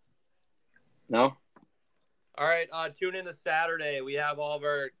else? No. All right, tune in to Saturday. We have all of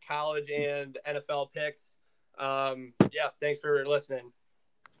our college and NFL picks. Yeah, thanks for listening.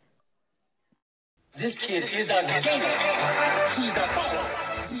 This kid is a gamer. He's a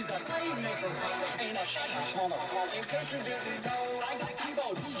baller. He's a playmaker. And a shot. In case you didn't know, I got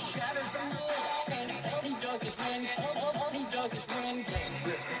keyboard. He's shattered from low. And all he does is win. All he does is win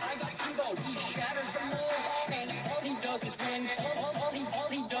games. I got keyboard. He's shattered from low. And all he does is win. All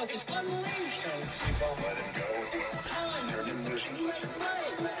he does is unleash. So T-Bone, let him go. It's time. Let him play.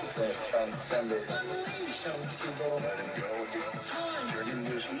 Let him play. Transcend it. Unleash. So T-Bone, let him go. It's time. Let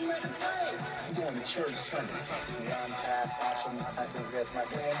him play. Going to church Sunday. John Pass, Ashton, I think that's my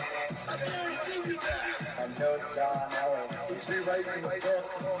name. I know John Allen. He's rewriting the book.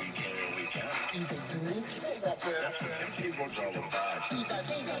 He's a unique. That's it. He's a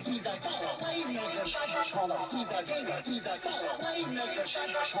playmaker. He's a playmaker.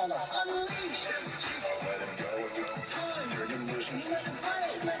 Unleash. Let him go. It's time.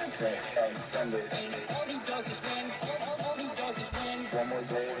 Let him play. Sunday. All he does is win. All he does is win. One more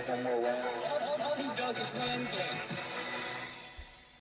day, one more win. All he does is win games.